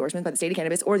constitute any endorsement by the State of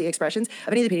Cannabis or the expressions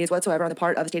of any of the opinions whatsoever on the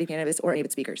part of the State of Cannabis or any of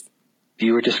its speakers.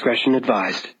 Viewer discretion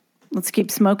advised. Let's keep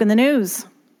smoking the news.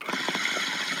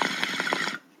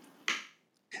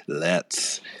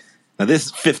 Now,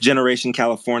 this fifth-generation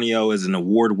Californio is an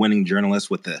award-winning journalist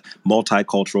with a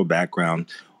multicultural background.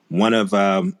 One of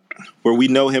where we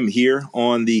know him here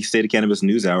on the State of Cannabis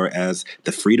News Hour as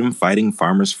the freedom-fighting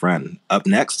farmer's friend. Up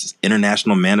next is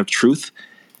international man of truth,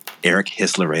 Eric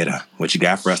Hislereda. What you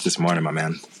got for us this morning, my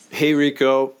man? Hey,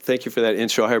 Rico. Thank you for that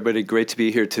intro. Hi, everybody. Great to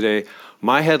be here today.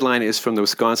 My headline is from the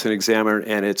Wisconsin Examiner,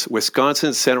 and it's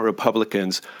Wisconsin Senate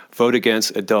Republicans vote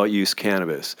against adult use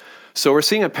cannabis. So we're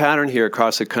seeing a pattern here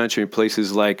across the country in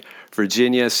places like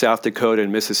Virginia, South Dakota,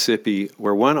 and Mississippi,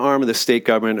 where one arm of the state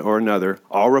government or another,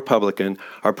 all Republican,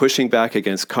 are pushing back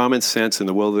against common sense and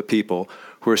the will of the people,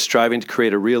 who are striving to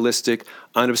create a realistic,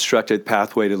 unobstructed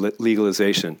pathway to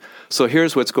legalization. So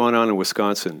here's what's going on in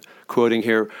Wisconsin. Quoting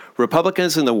here,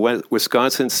 Republicans in the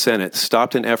Wisconsin Senate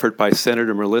stopped an effort by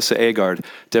Senator Melissa Agard,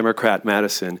 Democrat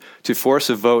Madison, to force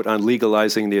a vote on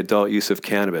legalizing the adult use of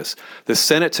cannabis. The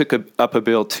Senate took up a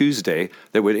bill Tuesday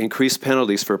that would increase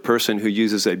penalties for a person who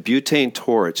uses a butane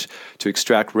torch to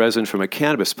extract resin from a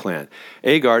cannabis plant.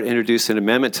 Agard introduced an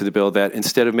amendment to the bill that,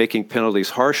 instead of making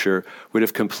penalties harsher, would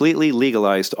have completely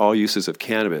legalized all uses of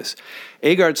cannabis.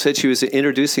 Agard said she was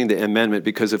introducing the amendment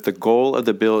because if the goal of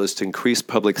the bill is to increase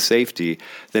public safety,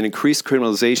 then increased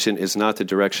criminalization is not the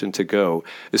direction to go,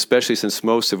 especially since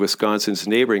most of Wisconsin's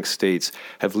neighboring states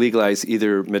have legalized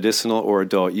either medicinal or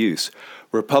adult use.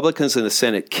 Republicans in the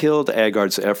Senate killed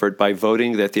Agard's effort by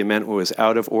voting that the amendment was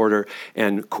out of order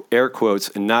and, air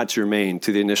quotes, not germane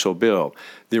to the initial bill.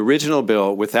 The original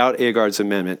bill, without Agard's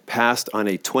amendment, passed on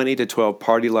a 20-12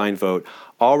 party line vote,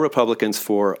 all Republicans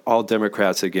for, all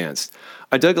Democrats against.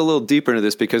 I dug a little deeper into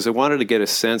this because I wanted to get a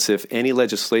sense if any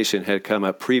legislation had come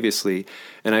up previously,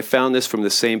 and I found this from the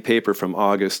same paper from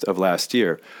August of last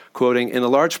year. Quoting, in a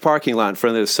large parking lot in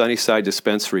front of the Sunnyside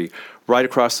Dispensary, right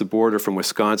across the border from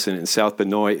Wisconsin in South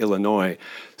Benoit, Illinois,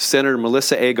 Senator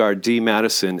Melissa Agard D.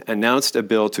 Madison announced a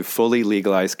bill to fully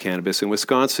legalize cannabis in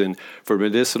Wisconsin for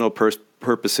medicinal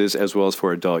purposes as well as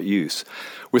for adult use.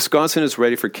 Wisconsin is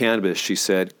ready for cannabis, she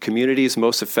said. Communities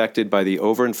most affected by the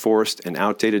over-enforced and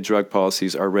outdated drug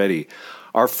policies are ready.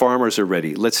 Our farmers are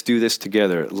ready. Let's do this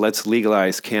together. Let's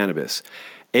legalize cannabis.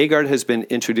 Agard has been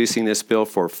introducing this bill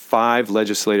for 5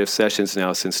 legislative sessions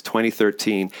now since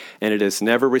 2013, and it has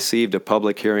never received a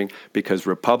public hearing because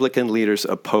Republican leaders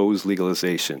oppose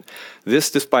legalization.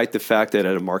 This despite the fact that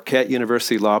a Marquette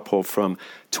University law poll from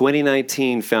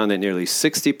 2019 found that nearly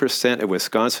 60% of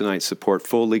Wisconsinites support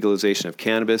full legalization of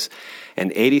cannabis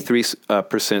and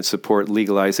 83% support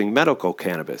legalizing medical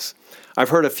cannabis. I've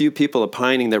heard a few people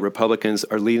opining that Republicans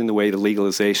are leading the way to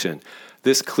legalization.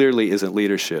 This clearly isn't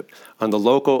leadership. On the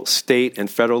local, state, and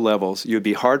federal levels, you'd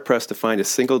be hard-pressed to find a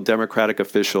single Democratic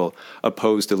official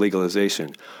opposed to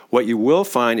legalization. What you will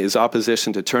find is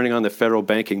opposition to turning on the federal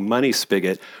banking money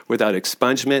spigot without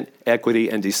expungement, equity,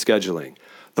 and descheduling.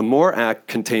 The MORE Act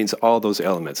contains all those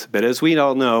elements, but as we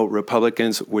all know,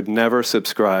 Republicans would never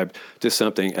subscribe to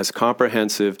something as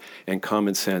comprehensive and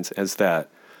common sense as that.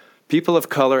 People of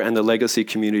color and the legacy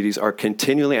communities are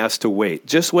continually asked to wait.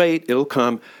 Just wait, it'll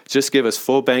come. Just give us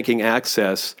full banking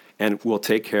access, and we'll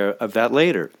take care of that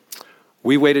later.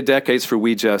 We waited decades for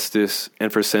weed justice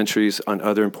and for centuries on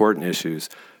other important issues.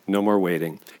 No more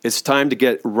waiting. It's time to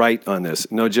get right on this.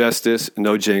 No justice,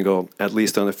 no jingle, at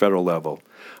least on the federal level.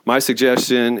 My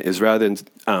suggestion is rather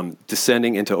than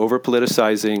descending into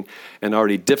over-politicizing an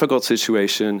already difficult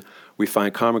situation, we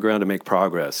find common ground to make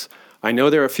progress. I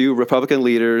know there are a few Republican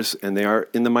leaders, and they are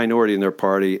in the minority in their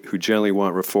party, who generally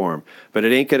want reform. But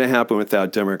it ain't going to happen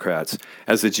without Democrats,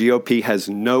 as the GOP has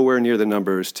nowhere near the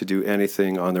numbers to do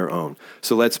anything on their own.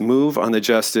 So let's move on the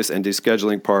justice and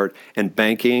descheduling part, and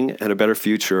banking and a better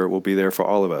future will be there for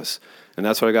all of us. And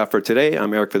that's what I got for today.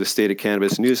 I'm Eric for the State of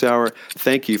Cannabis NewsHour.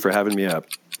 Thank you for having me up.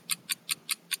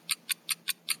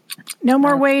 No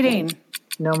more waiting.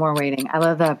 No more waiting. I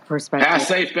love that perspective. Pass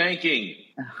safe banking.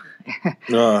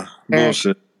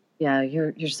 Bullshit. Yeah,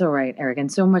 you're so right, Eric.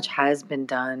 And so much has been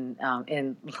done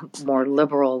in more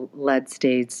liberal-led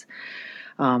states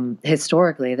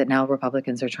historically that now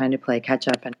Republicans are trying to play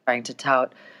catch-up and trying to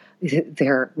tout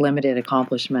their limited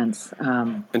accomplishments.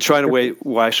 And trying to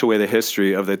wash away the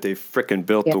history of that they frickin'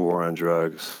 built the war on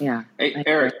drugs. Yeah. Hey,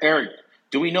 Eric,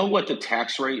 do we know what the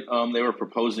tax rate they were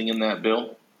proposing in that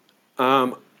bill?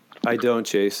 I don't,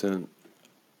 Jason.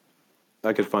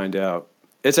 I could find out.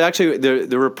 It's actually,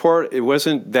 the report, it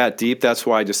wasn't that deep. That's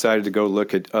why I decided to go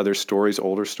look at other stories,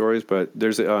 older stories. But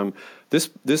there's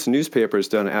this newspaper has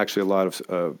done actually a lot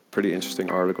of pretty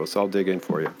interesting articles. So I'll dig in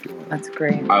for you if you want. That's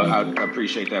great. I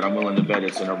appreciate that. I'm willing to bet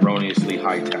it's an erroneously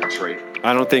high tax rate.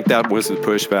 I don't think that was the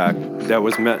pushback. That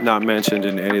was not mentioned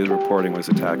in any of the reporting was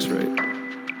the tax rate.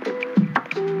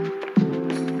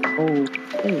 Oh,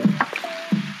 hey.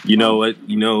 You know what?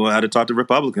 You know how to talk to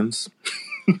Republicans.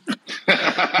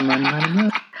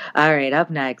 All right, up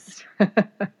next,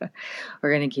 we're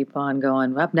going to keep on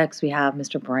going. Up next, we have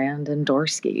Mr. Brandon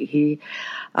Dorsky. He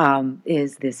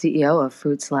is the CEO of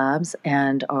Fruits Labs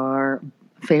and our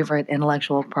favorite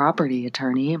intellectual property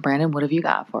attorney. Brandon, what have you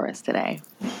got for us today?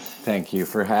 Thank you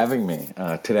for having me.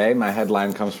 Today, my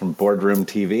headline comes from Boardroom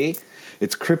TV.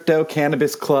 It's Crypto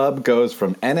Cannabis Club goes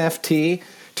from NFT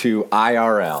to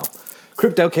IRL.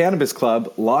 Crypto Cannabis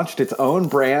Club launched its own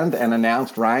brand and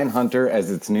announced Ryan Hunter as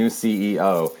its new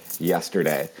CEO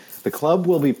yesterday. The club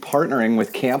will be partnering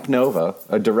with Camp Nova,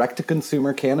 a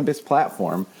direct-to-consumer cannabis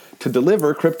platform, to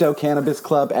deliver Crypto Cannabis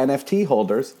Club NFT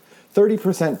holders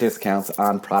 30% discounts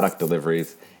on product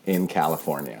deliveries in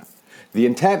California. The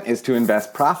intent is to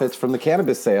invest profits from the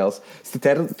cannabis sales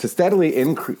to steadily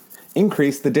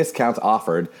increase the discounts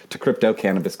offered to Crypto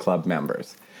Cannabis Club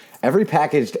members. Every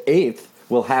packaged eighth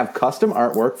will have custom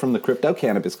artwork from the Crypto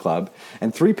Cannabis Club,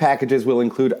 and 3 packages will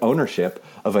include ownership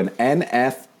of an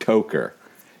NF Toker,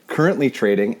 currently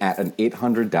trading at an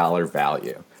 $800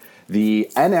 value. The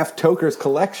NF Tokers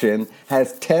collection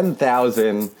has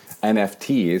 10,000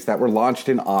 NFTs that were launched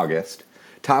in August.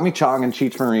 Tommy Chong and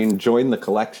Cheech Marine joined the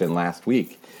collection last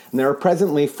week. And there are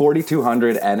presently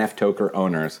 4,200 NF Toker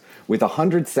owners with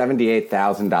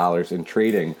 $178,000 in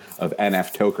trading of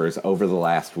NF Tokers over the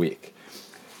last week.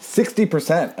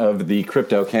 60% of the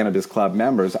Crypto Cannabis Club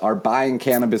members are buying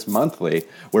cannabis monthly,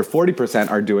 where 40%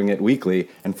 are doing it weekly,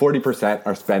 and 40%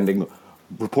 are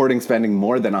reporting spending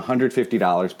more than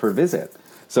 $150 per visit.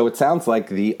 So it sounds like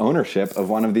the ownership of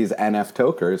one of these NF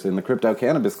Tokers in the Crypto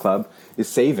Cannabis Club is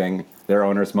saving their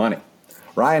owners money.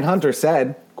 Ryan Hunter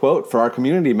said, quote, "For our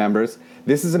community members,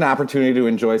 this is an opportunity to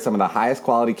enjoy some of the highest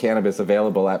quality cannabis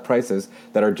available at prices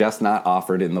that are just not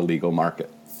offered in the legal market."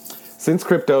 Since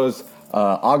Crypto's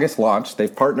August launch,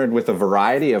 they've partnered with a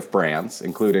variety of brands,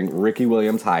 including Ricky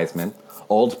Williams Heisman,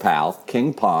 Old Pal,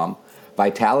 King Palm,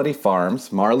 Vitality Farms,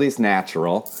 Marley's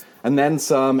Natural, and then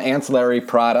some ancillary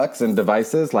products and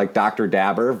devices like Dr.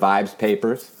 Dabber, Vibes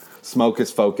Papers, Smoke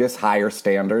is Focus, Higher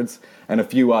Standards, and a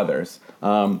few others.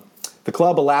 The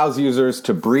club allows users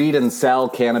to breed and sell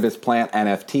cannabis plant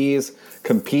NFTs,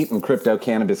 compete in Crypto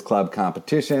Cannabis Club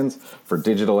competitions for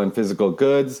digital and physical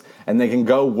goods, and they can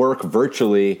go work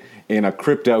virtually in a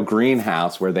crypto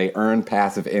greenhouse where they earn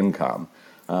passive income.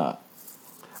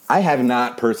 I have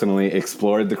not personally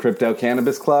explored the Crypto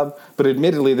Cannabis Club, but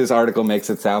admittedly this article makes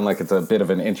it sound like it's a bit of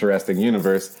an interesting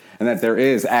universe and that there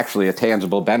is actually a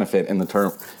tangible benefit in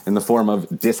the form of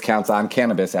discounts on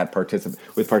cannabis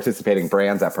with participating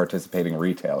brands at participating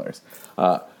retailers.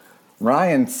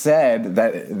 Ryan said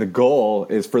that the goal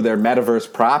is for their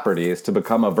metaverse properties to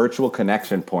become a virtual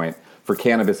connection point for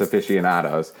cannabis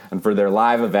aficionados and for their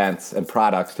live events and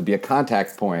products to be a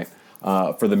contact point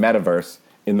for the metaverse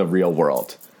in the real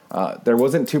world. There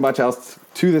wasn't too much else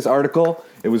to this article.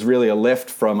 It was really a lift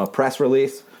from a press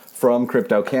release from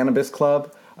Crypto Cannabis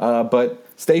Club. But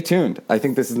stay tuned. I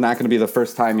think this is not going to be the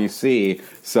first time you see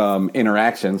some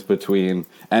interactions between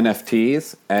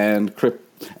NFTs and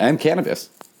cannabis.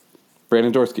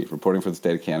 Brandon Dorsky, reporting for the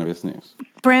State of Cannabis News.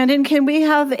 Brandon, can we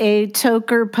have a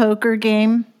Toker poker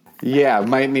game? Yeah,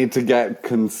 might need to get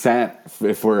consent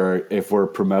if we're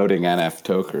promoting NF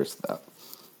Tokers, though.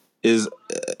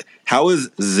 How is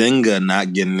Zynga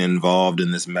not getting involved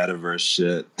in this metaverse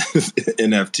shit,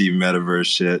 NFT metaverse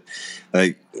shit?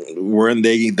 Like, weren't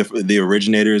they the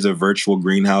originators of virtual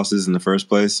greenhouses in the first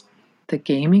place? The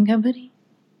gaming company?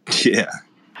 Yeah.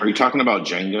 Are you talking about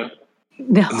Jenga?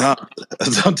 No.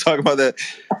 I'm talking about that.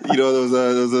 You know,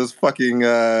 those fucking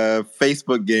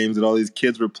Facebook games that all these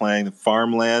kids were playing. The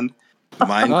Farmland,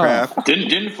 Minecraft. Oh.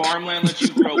 Didn't Farmland let you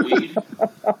grow weed?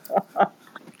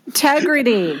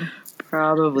 Integrity.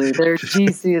 Probably. Their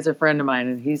GC is a friend of mine,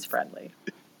 and he's friendly.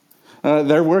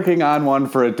 They're working on one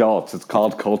for adults. It's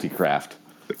called Culticraft.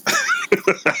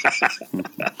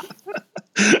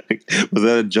 Was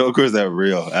that a joke or is that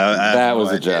real? That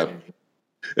was a joke.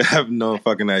 I have no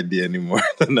fucking idea anymore.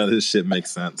 None of this shit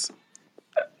makes sense.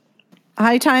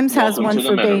 High Times has one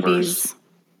for babies.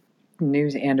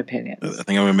 News and opinions. I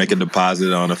think I'm going to make a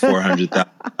deposit on a $400,000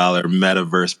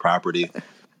 metaverse property.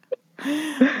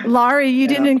 Laurie, you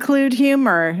didn't include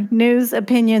humor, news,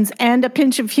 opinions, and a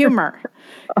pinch of humor.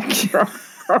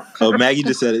 Oh, Maggie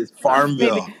just said it.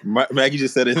 Farmville. Maggie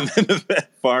just said it.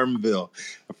 Farmville.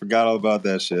 I forgot all about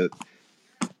that shit.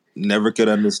 Never could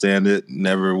understand it.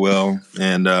 Never will.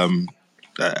 And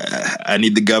I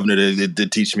need the governor to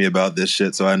teach me about this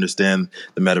shit so I understand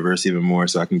the metaverse even more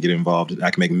so I can get involved. I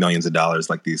can make millions of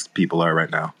dollars like these people are right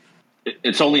now.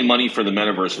 It's only money for the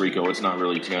metaverse, Rico. It's not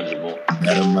really tangible.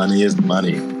 Meta money is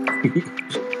money.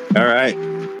 All right.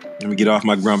 Let me get off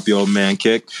my grumpy old man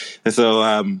kick. And so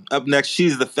up next,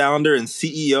 she's the founder and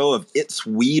CEO of It's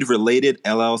Weed Related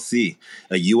LLC,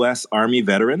 a U.S. Army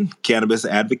veteran, cannabis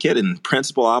advocate, and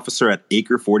principal officer at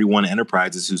Acre 41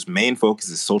 Enterprises, whose main focus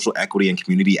is social equity and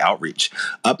community outreach.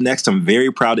 Up next, I'm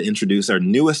very proud to introduce our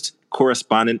newest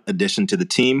correspondent addition to the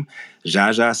team,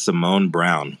 Jaja Simone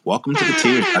Brown. Welcome to the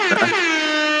team,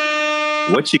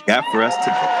 Jaja. What you got for us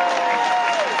today?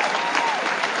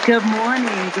 Good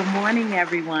morning. Good morning,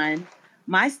 everyone.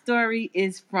 My story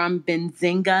is from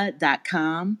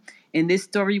benzinga.com, and this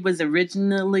story was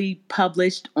originally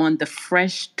published on The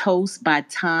Fresh Toast by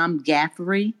Tom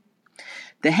Gaffery.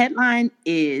 The headline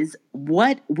is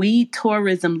What Weed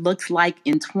Tourism Looks Like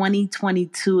in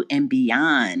 2022 and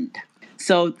Beyond.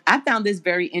 So I found this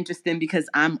very interesting because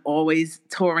I'm always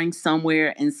touring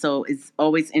somewhere, and so it's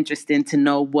always interesting to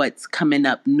know what's coming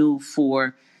up new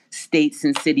for states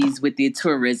and cities with their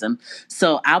tourism.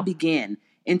 So I'll begin.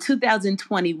 In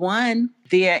 2021,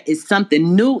 there is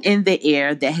something new in the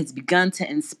air that has begun to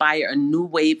inspire a new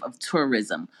wave of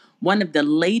tourism. One of the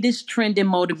latest trending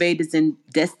motivators in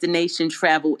destination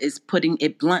travel is, putting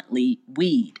it bluntly,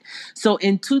 weed. So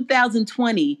in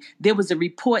 2020, there was a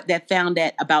report that found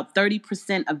that about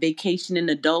 30% of vacationing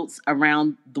adults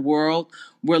around the world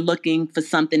were looking for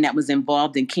something that was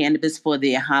involved in cannabis for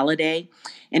their holiday.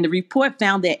 And the report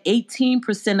found that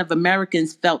 18% of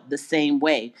Americans felt the same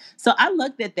way. So I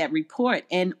looked at that report,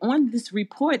 and on this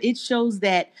report, it shows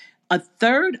that a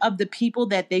third of the people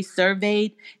that they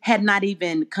surveyed had not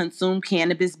even consumed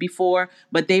cannabis before,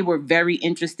 but they were very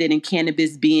interested in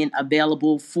cannabis being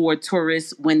available for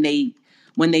tourists when they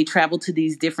travel to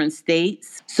these different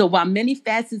states. So while many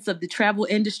facets of the travel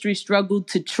industry struggled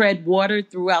to tread water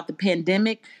throughout the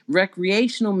pandemic,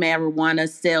 recreational marijuana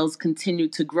sales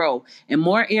continued to grow, and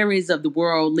more areas of the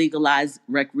world legalized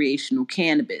recreational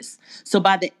cannabis. So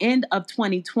by the end of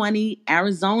 2020,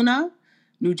 Arizona,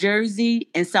 New Jersey,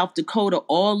 and South Dakota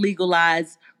all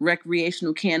legalized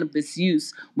recreational cannabis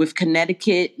use, with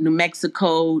Connecticut, New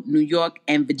Mexico, New York,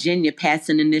 and Virginia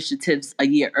passing initiatives a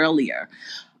year earlier.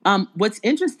 What's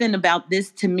interesting about this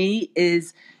to me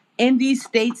is, in these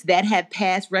states that have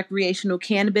passed recreational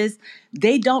cannabis,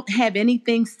 they don't have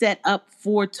anything set up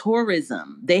for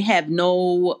tourism. They have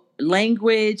no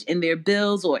language in their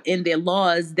bills or in their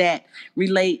laws that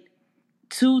relate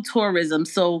to tourism.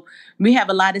 So we have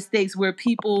a lot of states where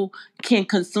people can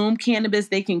consume cannabis,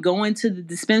 they can go into the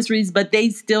dispensaries, but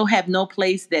they still have no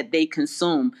place that they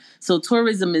consume. So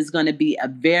tourism is going to be a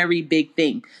very big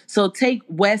thing. So take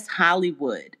West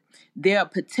Hollywood. There are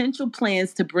potential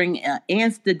plans to bring an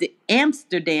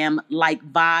Amsterdam-like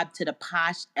vibe to the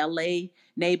posh LA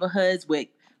neighborhoods with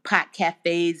pot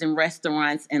cafes and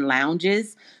restaurants and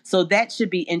lounges. So that should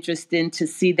be interesting to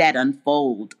see that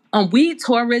unfold. Weed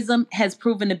tourism has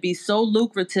proven to be so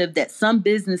lucrative that some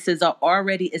businesses are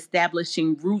already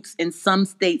establishing roots in some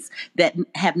states that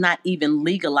have not even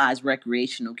legalized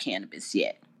recreational cannabis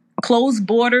yet. Closed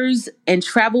borders and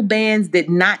travel bans did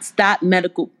not stop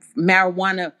medical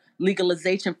marijuana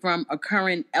legalization from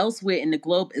occurring elsewhere in the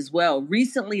globe as well.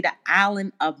 Recently, the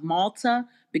island of Malta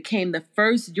became the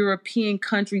first European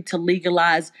country to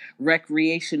legalize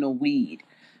recreational weed.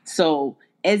 So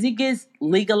as it gets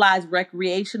legalized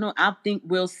recreational, I think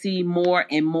we'll see more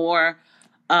and more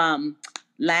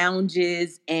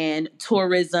lounges and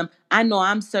tourism. I know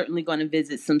I'm certainly going to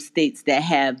visit some states that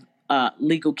have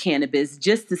legal cannabis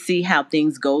just to see how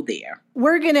things go there.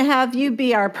 We're going to have you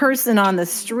be our person on the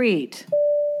street.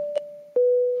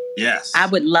 Yes. I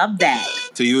would love that.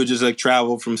 So you would just like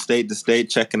travel from state to state,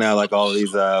 checking out like all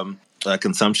these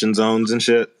consumption zones and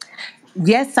shit?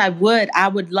 Yes, I would. I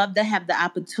would love to have the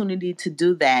opportunity to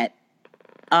do that,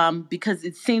 because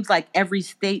it seems like every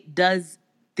state does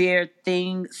their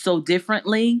thing so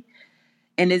differently,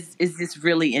 and it's just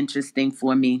really interesting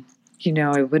for me. You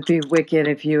know, it would be wicked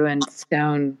if you and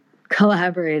Stone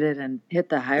collaborated and hit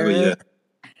the high road.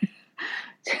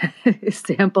 Yeah.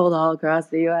 Sampled all across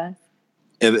the U.S.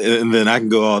 And then I can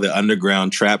go all the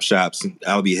underground trap shops.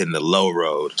 I'll be hitting the low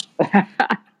road.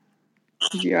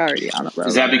 You're already on the road.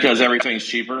 Is that because everything's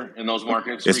cheaper in those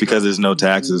markets? It's because there's no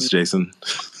taxes, Jason.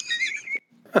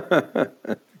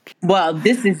 Well,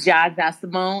 this is Jaja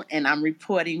Simone, and I'm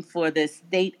reporting for the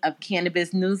State of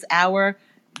Cannabis News Hour.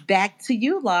 Back to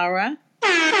you, Laura.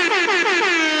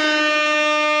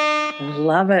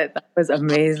 Love it. That was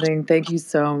amazing. Thank you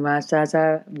so much,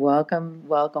 Jaja. Welcome,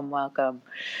 welcome, welcome.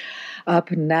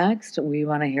 Up next, we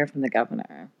want to hear from the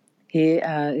governor. He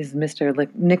is Mr.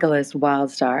 Nicholas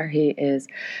Wildstar. He is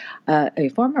a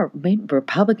former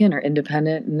Republican or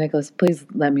independent. Nicholas, please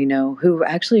let me know, who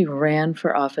actually ran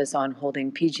for office on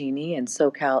holding PG&E and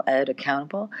SoCal Ed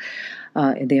accountable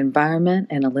in the environment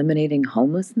and eliminating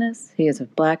homelessness. He is a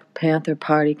Black Panther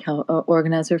Party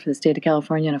organizer for the state of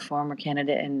California and a former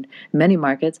candidate in many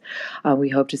markets. We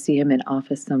hope to see him in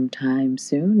office sometime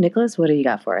soon. Nicholas, what do you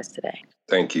got for us today?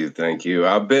 Thank you.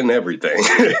 I've been everything,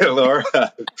 Laura.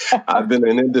 I've been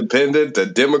an independent, a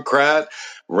Democrat,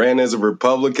 ran as a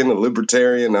Republican, a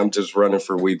Libertarian. I'm just running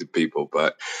for We the People.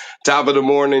 But top of the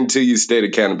morning to you, State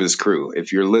of Cannabis crew.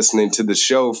 If you're listening to the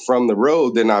show from the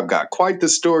road, then I've got quite the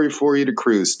story for you to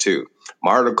cruise to.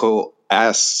 My article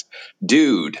asks,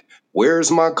 dude, where's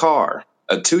my car?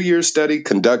 A 2-year study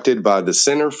conducted by the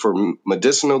Center for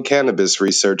Medicinal Cannabis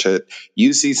Research at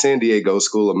UC San Diego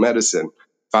School of Medicine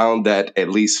found that at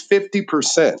least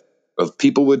 50% of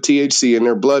people with THC in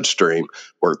their bloodstream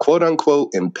were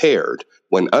quote-unquote impaired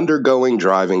when undergoing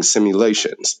driving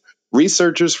simulations.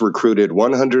 Researchers recruited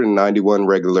 191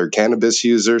 regular cannabis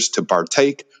users to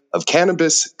partake of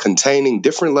cannabis containing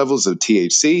different levels of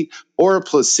THC or a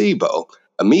placebo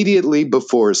immediately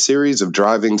before a series of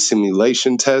driving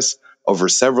simulation tests over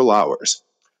several hours.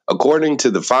 According to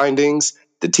the findings,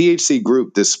 the THC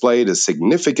group displayed a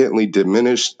significantly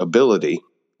diminished ability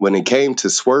when it came to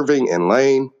swerving in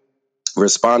lane,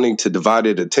 responding to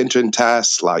divided attention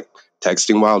tasks like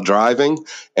texting while driving,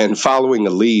 and following a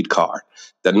lead car.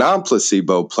 The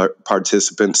non-placebo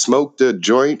participants smoked a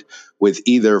joint with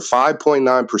either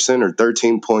 5.9% or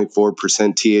 13.4%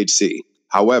 THC.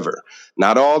 However,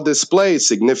 not all displayed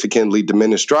significantly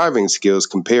diminished driving skills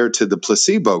compared to the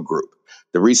placebo group.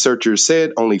 The researchers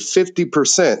said only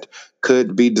 50%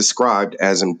 could be described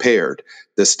as impaired.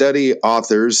 The study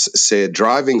authors said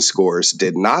driving scores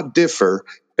did not differ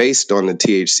based on the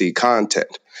THC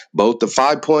content. Both the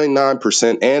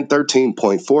 5.9% and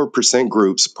 13.4%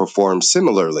 groups performed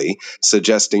similarly,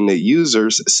 suggesting that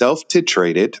users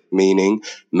self-titrated, meaning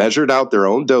measured out their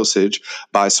own dosage,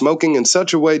 by smoking in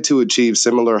such a way to achieve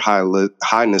similar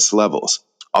highness levels.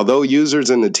 Although users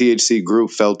in the THC group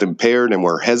felt impaired and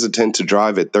were hesitant to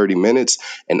drive at 30 minutes,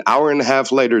 an hour and a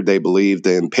half later they believed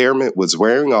the impairment was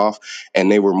wearing off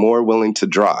and they were more willing to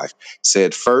drive,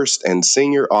 said first and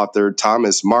senior author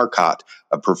Thomas Marcotte,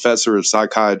 a professor of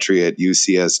psychiatry at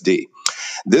UCSD.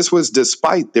 This was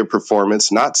despite their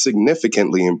performance not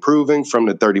significantly improving from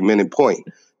the 30-minute point.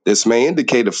 This may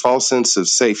indicate a false sense of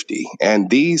safety, and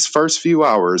these first few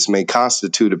hours may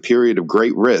constitute a period of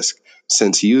great risk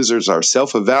since users are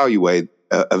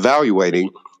evaluating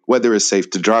whether it's safe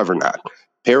to drive or not.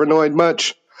 Paranoid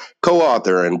much?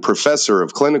 Co-author and professor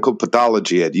of clinical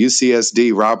pathology at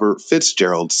UCSD, Robert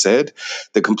Fitzgerald, said,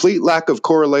 the complete lack of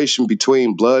correlation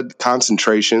between blood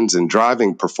concentrations and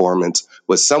driving performance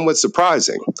was somewhat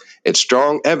surprising. It's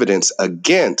strong evidence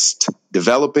against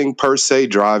developing per se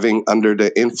driving under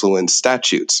the influence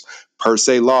statutes. Per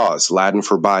se laws, Latin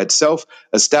for by itself,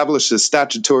 establish a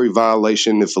statutory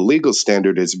violation if a legal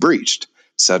standard is breached,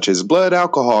 such as blood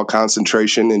alcohol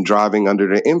concentration in driving under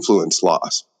the influence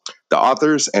laws. The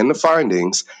authors and the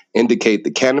findings indicate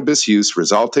the cannabis use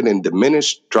resulted in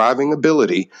diminished driving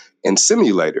ability in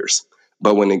simulators,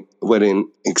 but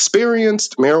when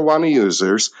experienced marijuana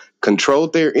users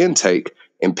controlled their intake,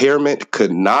 impairment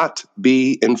could not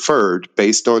be inferred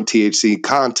based on THC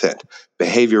content,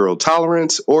 behavioral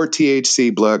tolerance, or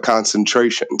THC blood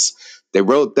concentrations. They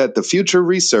wrote that the future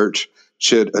research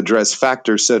should address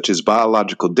factors such as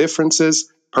biological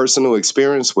differences, personal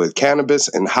experience with cannabis,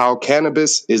 and how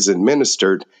cannabis is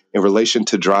administered in relation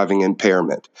to driving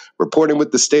impairment. Reporting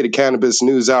with the State of Cannabis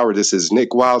NewsHour, this is Nick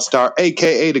Wildstar,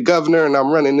 a.k.a. the Governor, and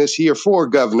I'm running this year for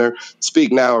Governor.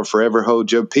 Speak now or forever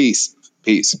hold your peace.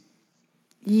 Peace.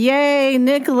 Yay,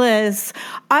 Nicholas.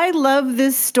 I love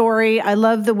this story. I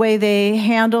love the way they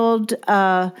handled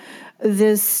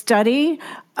this study.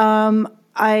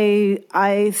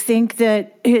 I think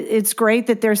that it's great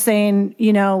that they're saying,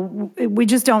 we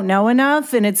just don't know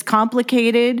enough and it's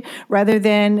complicated, rather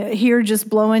than here just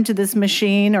blow into this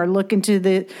machine or look into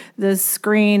the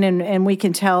screen and we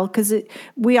can tell, because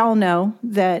we all know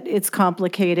that it's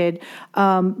complicated.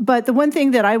 But the one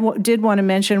thing that I did want to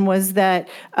mention was that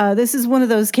this is one of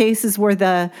those cases where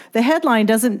the headline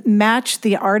doesn't match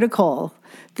the article.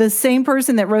 The same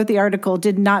person that wrote the article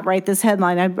did not write this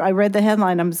headline. I read the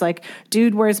headline. I was like,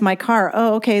 dude, where's my car?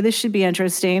 Oh, okay, this should be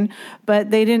interesting.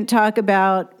 But they didn't talk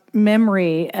about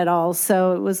memory at all.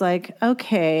 So it was like,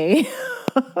 okay,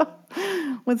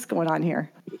 what's going on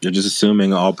here? You're just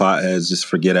assuming all potheads just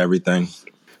forget everything.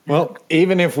 Well,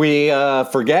 even if we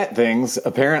forget things,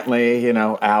 apparently,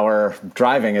 our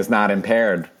driving is not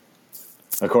impaired,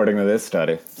 according to this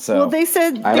study. So, well, they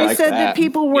said that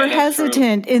people were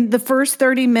hesitant in the first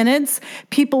 30 minutes.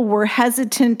 People were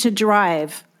hesitant to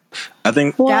drive. I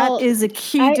think that is a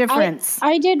key difference.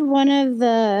 I did one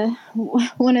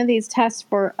of these tests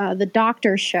for the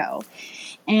doctor show,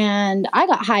 and I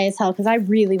got high as hell because I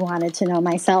really wanted to know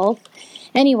myself.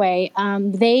 Anyway,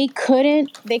 they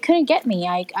couldn't get me.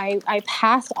 I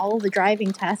passed all of the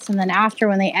driving tests, and then after,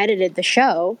 when they edited the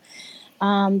show,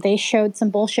 they showed some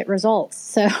bullshit results.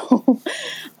 So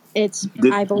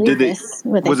I believe this.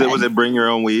 Was it bring your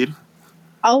own weed?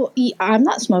 Oh, I'm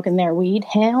not smoking their weed.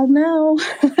 Hell no.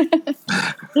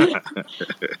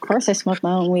 Of course I smoke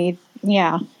my own weed.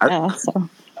 Yeah. So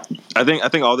I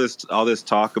think all this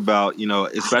talk about,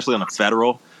 especially on a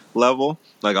federal level,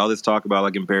 like all this talk about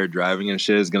like impaired driving and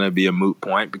shit is going to be a moot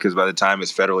point, because by the time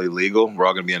it's federally legal, we're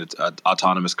all going to be in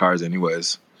autonomous cars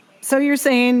anyways. So you're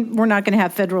saying we're not going to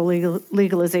have federal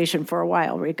legalization for a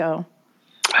while, Rico?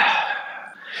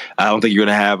 I don't think you're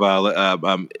going to have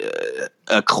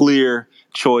a clear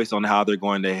choice on how they're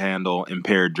going to handle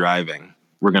impaired driving.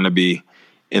 We're going to be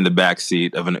in the back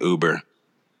seat of an Uber.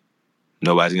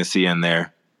 Nobody's going to see in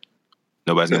there.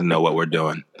 Nobody's going to know what we're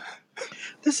doing.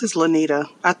 This is Lanita.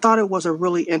 I thought it was a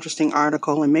really interesting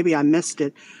article, and maybe I missed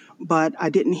it, but I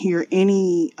didn't hear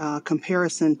any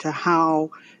comparison to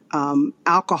how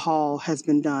alcohol has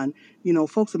been done. You know,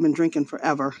 folks have been drinking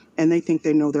forever, and they think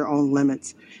they know their own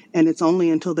limits. And it's only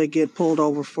until they get pulled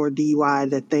over for a DUI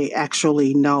that they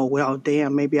actually know, well,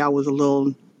 damn, maybe I was a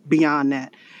little beyond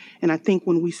that. And I think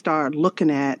when we start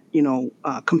looking at,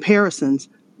 comparisons,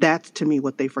 that's to me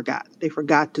what they forgot. They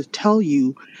forgot to tell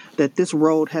you that this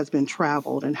road has been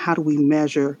traveled, and how do we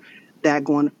measure that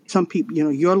going? Some people,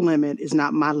 your limit is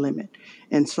not my limit.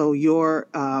 And so your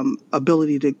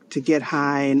ability to get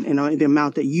high and the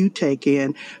amount that you take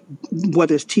in,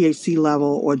 whether it's THC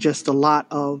level or just a lot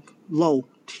of low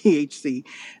THC,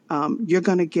 you're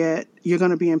going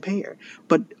to be impaired.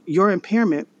 But your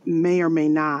impairment may or may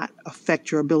not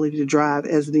affect your ability to drive,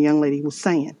 as the young lady was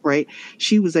saying, right?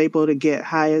 She was able to get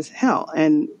high as hell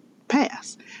and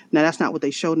pass. Now, that's not what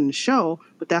they showed in the show,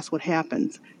 but that's what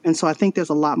happens. And so I think there's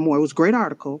a lot more. It was a great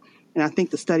article, and I think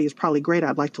the study is probably great.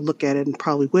 I'd like to look at it and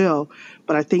probably will,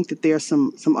 but I think that there's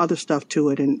some other stuff to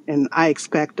it, and I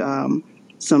expect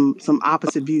some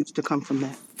opposite views to come from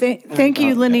that. Thank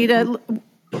you, Lanita.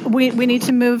 We need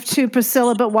to move to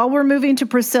Priscilla, but while we're moving to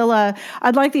Priscilla,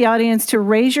 I'd like the audience to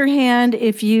raise your hand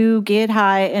if you get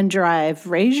high and drive.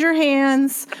 Raise your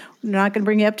hands. We're not going to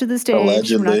bring you up to the stage.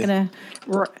 Allegedly. We're not going to...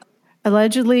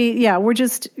 Allegedly, yeah, we're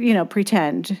just,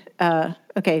 pretend.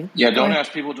 Okay. Yeah, don't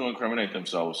ask people to incriminate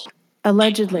themselves.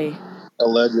 Allegedly.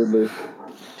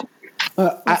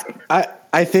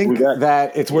 I think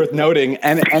that it's worth noting,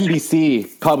 and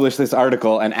NBC published this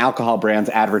article, and alcohol brands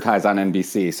advertise on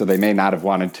NBC, so they may not have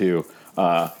wanted to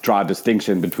draw a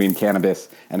distinction between cannabis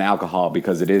and alcohol,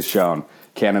 because it is shown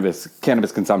cannabis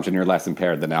consumption, you're less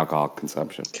impaired than alcohol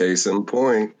consumption. Case in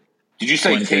point. Did you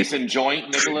say case and joint,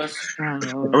 Nicholas? Are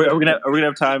we gonna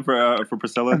have time for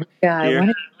Priscilla? Yeah, I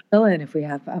wanted Priscilla, and if we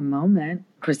have a moment,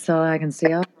 Priscilla, I can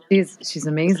see how she's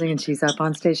amazing, and she's up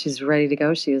on stage. She's ready to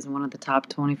go. She is one of the top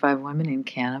 25 women in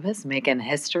cannabis, making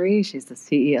history. She's the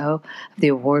CEO of the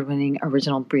award-winning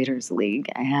Original Breeders League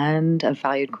and a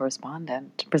valued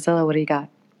correspondent. Priscilla, what do you got?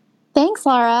 Thanks,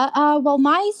 Laura. Well,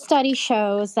 my study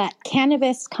shows that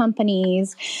cannabis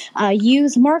companies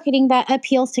use marketing that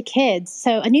appeals to kids.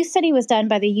 So a new study was done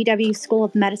by the UW School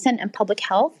of Medicine and Public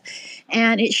Health,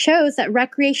 and it shows that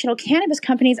recreational cannabis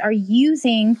companies are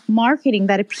using marketing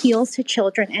that appeals to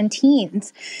children and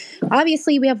teens.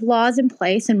 Obviously, we have laws in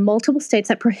place in multiple states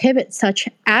that prohibit such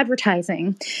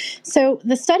advertising. So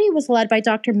the study was led by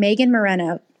Dr. Megan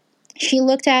Moreno. She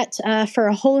looked at, for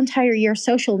a whole entire year,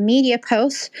 social media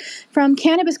posts from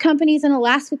cannabis companies in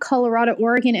Alaska, Colorado,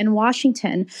 Oregon, and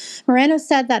Washington. Moreno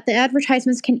said that the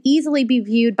advertisements can easily be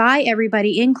viewed by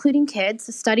everybody, including kids.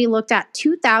 The study looked at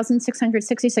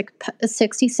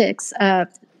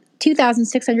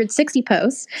 2,660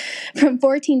 posts from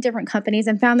 14 different companies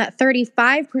and found that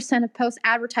 35% of posts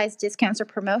advertised discounts or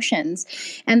promotions,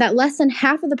 and that less than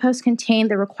half of the posts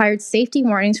contained the required safety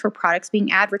warnings for products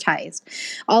being advertised.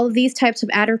 All of these types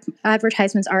of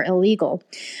advertisements are illegal.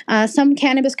 Some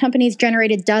cannabis companies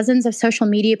generated dozens of social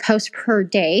media posts per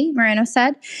day, Moreno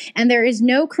said, and there is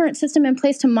no current system in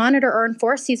place to monitor or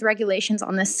enforce these regulations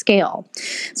on this scale.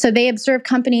 So they observed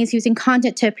companies using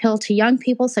content to appeal to young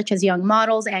people, such as young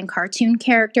models and cartoon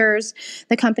characters.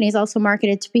 The companies also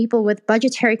marketed to people with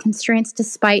budgetary constraints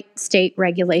despite state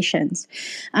regulations.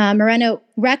 Moreno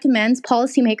recommends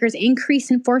policymakers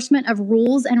increase enforcement of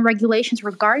rules and regulations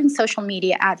regarding social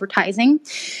media advertising,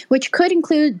 which could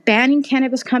include banning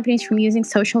cannabis companies from using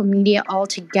social media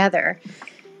altogether.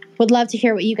 Would love to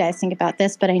hear what you guys think about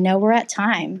this, but I know we're at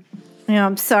time. Yeah,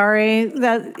 I'm sorry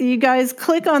that you guys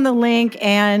click on the link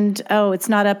and, it's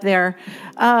not up there.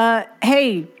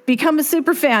 Hey, become a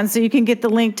super fan so you can get the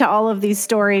link to all of these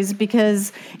stories,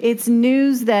 because it's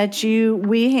news that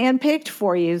we handpicked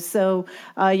for you. So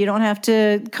you don't have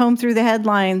to comb through the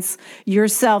headlines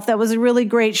yourself. That was a really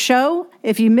great show.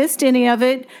 If you missed any of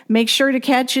it, make sure to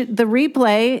catch the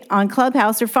replay on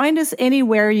Clubhouse, or find us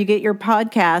anywhere you get your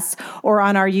podcasts, or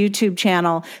on our YouTube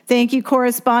channel. Thank you,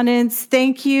 correspondents.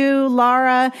 Thank you,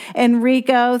 Laura and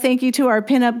Rico. Thank you to our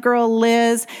pinup girl,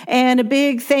 Liz. And a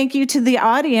big thank you to the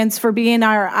audience for being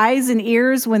our eyes and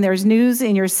ears when there's news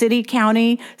in your city,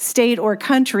 county, state, or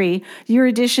country. Your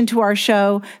addition to our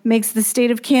show makes the State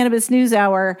of Cannabis News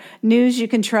Hour news you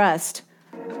can trust.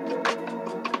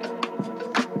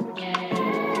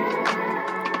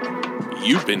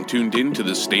 You've been tuned in to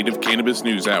the State of Cannabis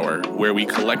News Hour, where we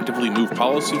collectively move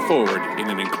policy forward in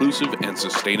an inclusive and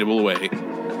sustainable way.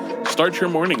 Start your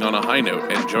morning on a high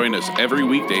note and join us every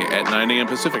weekday at 9 a.m.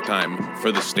 Pacific Time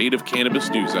for the State of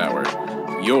Cannabis News Hour,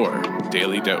 your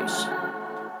daily dose.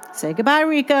 Say goodbye,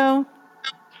 Rico.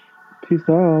 Peace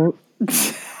out.